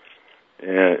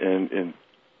and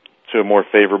to a more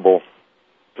favorable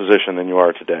position than you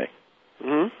are today.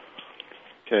 Mm-hmm.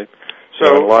 Okay.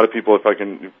 So a lot of people, if I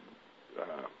can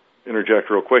interject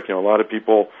real quick, a lot of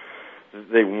people,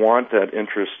 they want that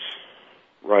interest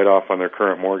write-off on their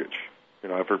current mortgage.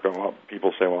 I've heard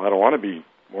people say, well, I don't want to be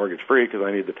mortgage-free because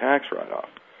I need the tax write-off.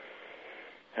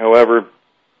 However,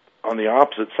 on the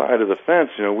opposite side of the fence,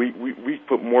 we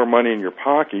put more money in your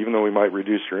pocket. Even though we might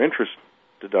reduce your interest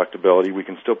deductibility, we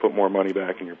can still put more money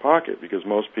back in your pocket because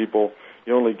most people,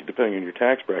 depending on your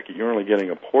tax bracket, you're only getting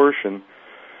a portion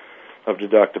of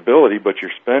deductibility, but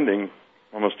you're spending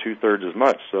almost two-thirds as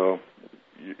much. So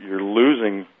you're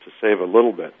losing to save a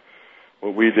little bit.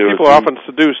 What we do people are often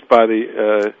seduced by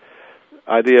the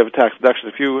idea of a tax deduction.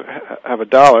 If you have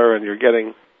 $1 and you're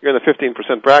in the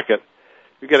 15% bracket,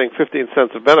 you're getting 15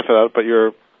 cents of benefit out, but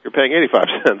you're paying 85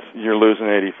 cents. You're losing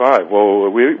 85. Well,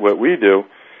 what we do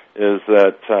is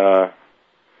that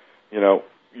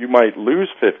you might lose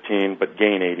 15 but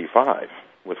gain 85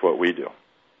 with what we do.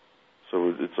 So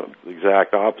it's the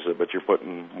exact opposite, but you're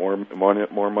putting more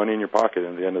money in your pocket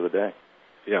at the end of the day.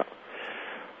 Yeah.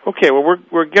 Okay. Well,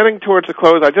 we're getting towards the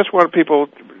close. I just want people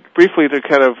briefly to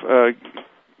kind of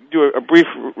do a brief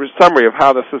summary of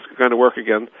how this is going to work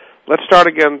again. Let's start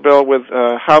again, Bill, with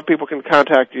how people can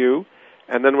contact you,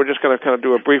 and then we're just going to kind of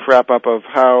do a brief wrap-up of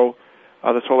how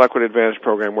this whole Equity Advantage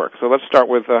program works. So let's start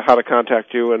with how to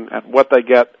contact you and what they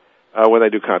get when they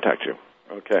do contact you.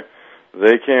 Okay.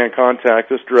 They can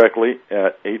contact us directly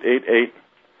at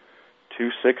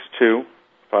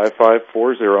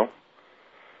 888-262-5540,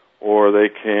 or they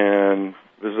can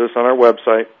visit us on our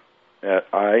website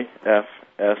at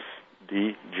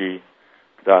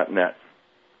ifsdg.net.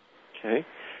 Okay.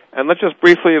 And let's just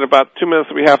briefly, in about 2 minutes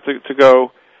that we have to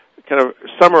go, kind of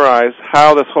summarize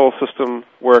how this whole system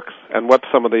works and what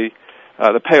some of the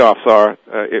payoffs are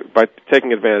by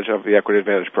taking advantage of the Equity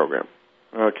Advantage program.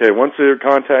 Okay. Once they've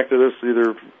contacted us,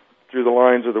 either through the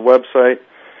lines or the website,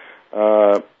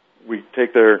 we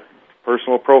take their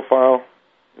personal profile,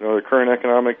 their current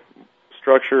economic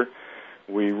structure.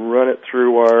 We run it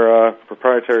through our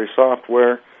proprietary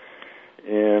software,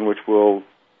 and which will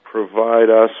provide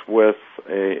us with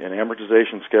an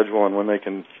amortization schedule on when they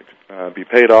can be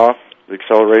paid off, the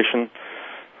acceleration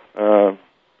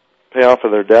payoff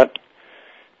of their debt.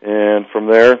 And from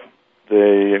there,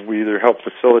 we either help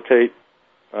facilitate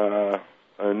a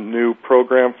new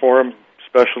program for them,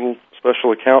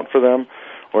 special account for them,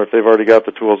 or if they've already got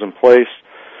the tools in place,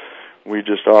 we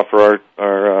just offer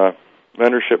our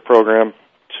mentorship program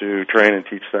to train and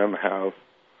teach them how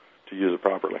to use it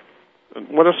properly.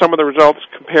 What are some of the results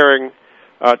comparing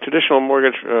traditional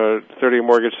mortgage, 30-year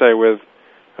mortgage, say, with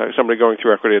somebody going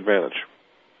through Equity Advantage?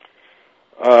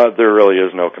 There really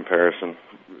is no comparison.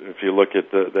 If you look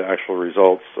at the actual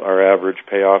results, our average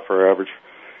payoff for our average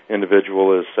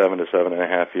individual is 7 to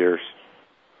 7.5 years.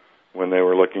 When they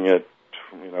were looking at,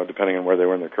 depending on where they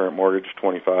were in their current mortgage,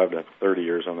 25 to 30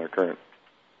 years on their current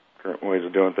ways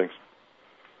of doing things.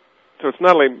 So it's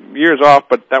not only years off,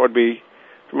 but that would be,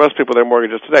 for most people, their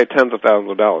mortgages today, tens of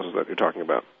thousands of dollars is that you're talking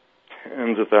about.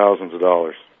 Tens of thousands of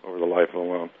dollars over the life of the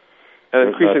loan. And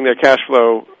increasing their cash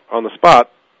flow on the spot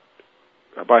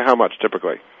by how much,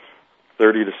 typically?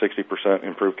 30 to 60%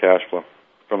 improved cash flow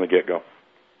from the get-go.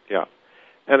 Yeah.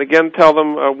 And again, tell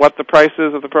them what the price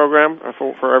is of the program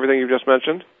for everything you've just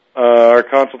mentioned. Our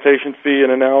consultation fee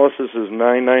and analysis is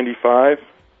 $9.95.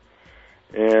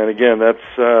 And again, that's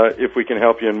if we can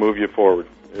help you and move you forward.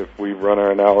 If we run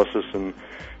our analysis and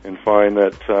find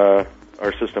that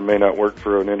our system may not work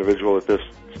for an individual at this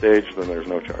stage, then there's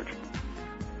no charge.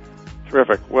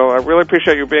 Terrific. Well, I really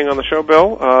appreciate you being on the show,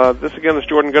 Bill. This again is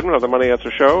Jordan Goodman of the Money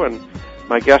Answer Show, and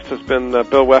my guest has been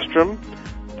Bill Westrom,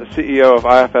 the CEO of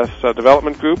IFS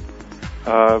Development Group.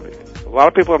 A lot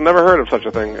of people have never heard of such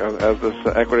a thing as this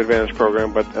Equity Advantage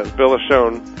program, but as Bill has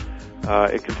shown,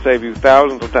 it can save you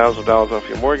thousands of dollars off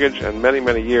your mortgage and many,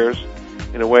 many years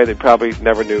in a way they probably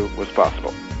never knew was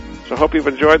possible. So I hope you've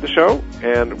enjoyed the show,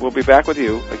 and we'll be back with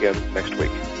you again next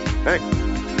week. Thanks.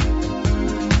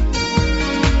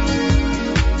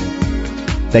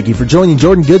 Thank you for joining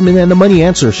Jordan Goodman and the Money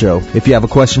Answer Show. If you have a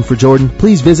question for Jordan,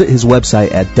 please visit his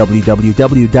website at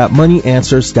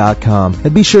www.moneyanswers.com.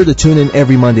 And be sure to tune in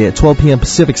every Monday at 12 p.m.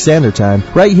 Pacific Standard Time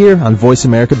right here on Voice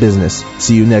America Business.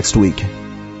 See you next week.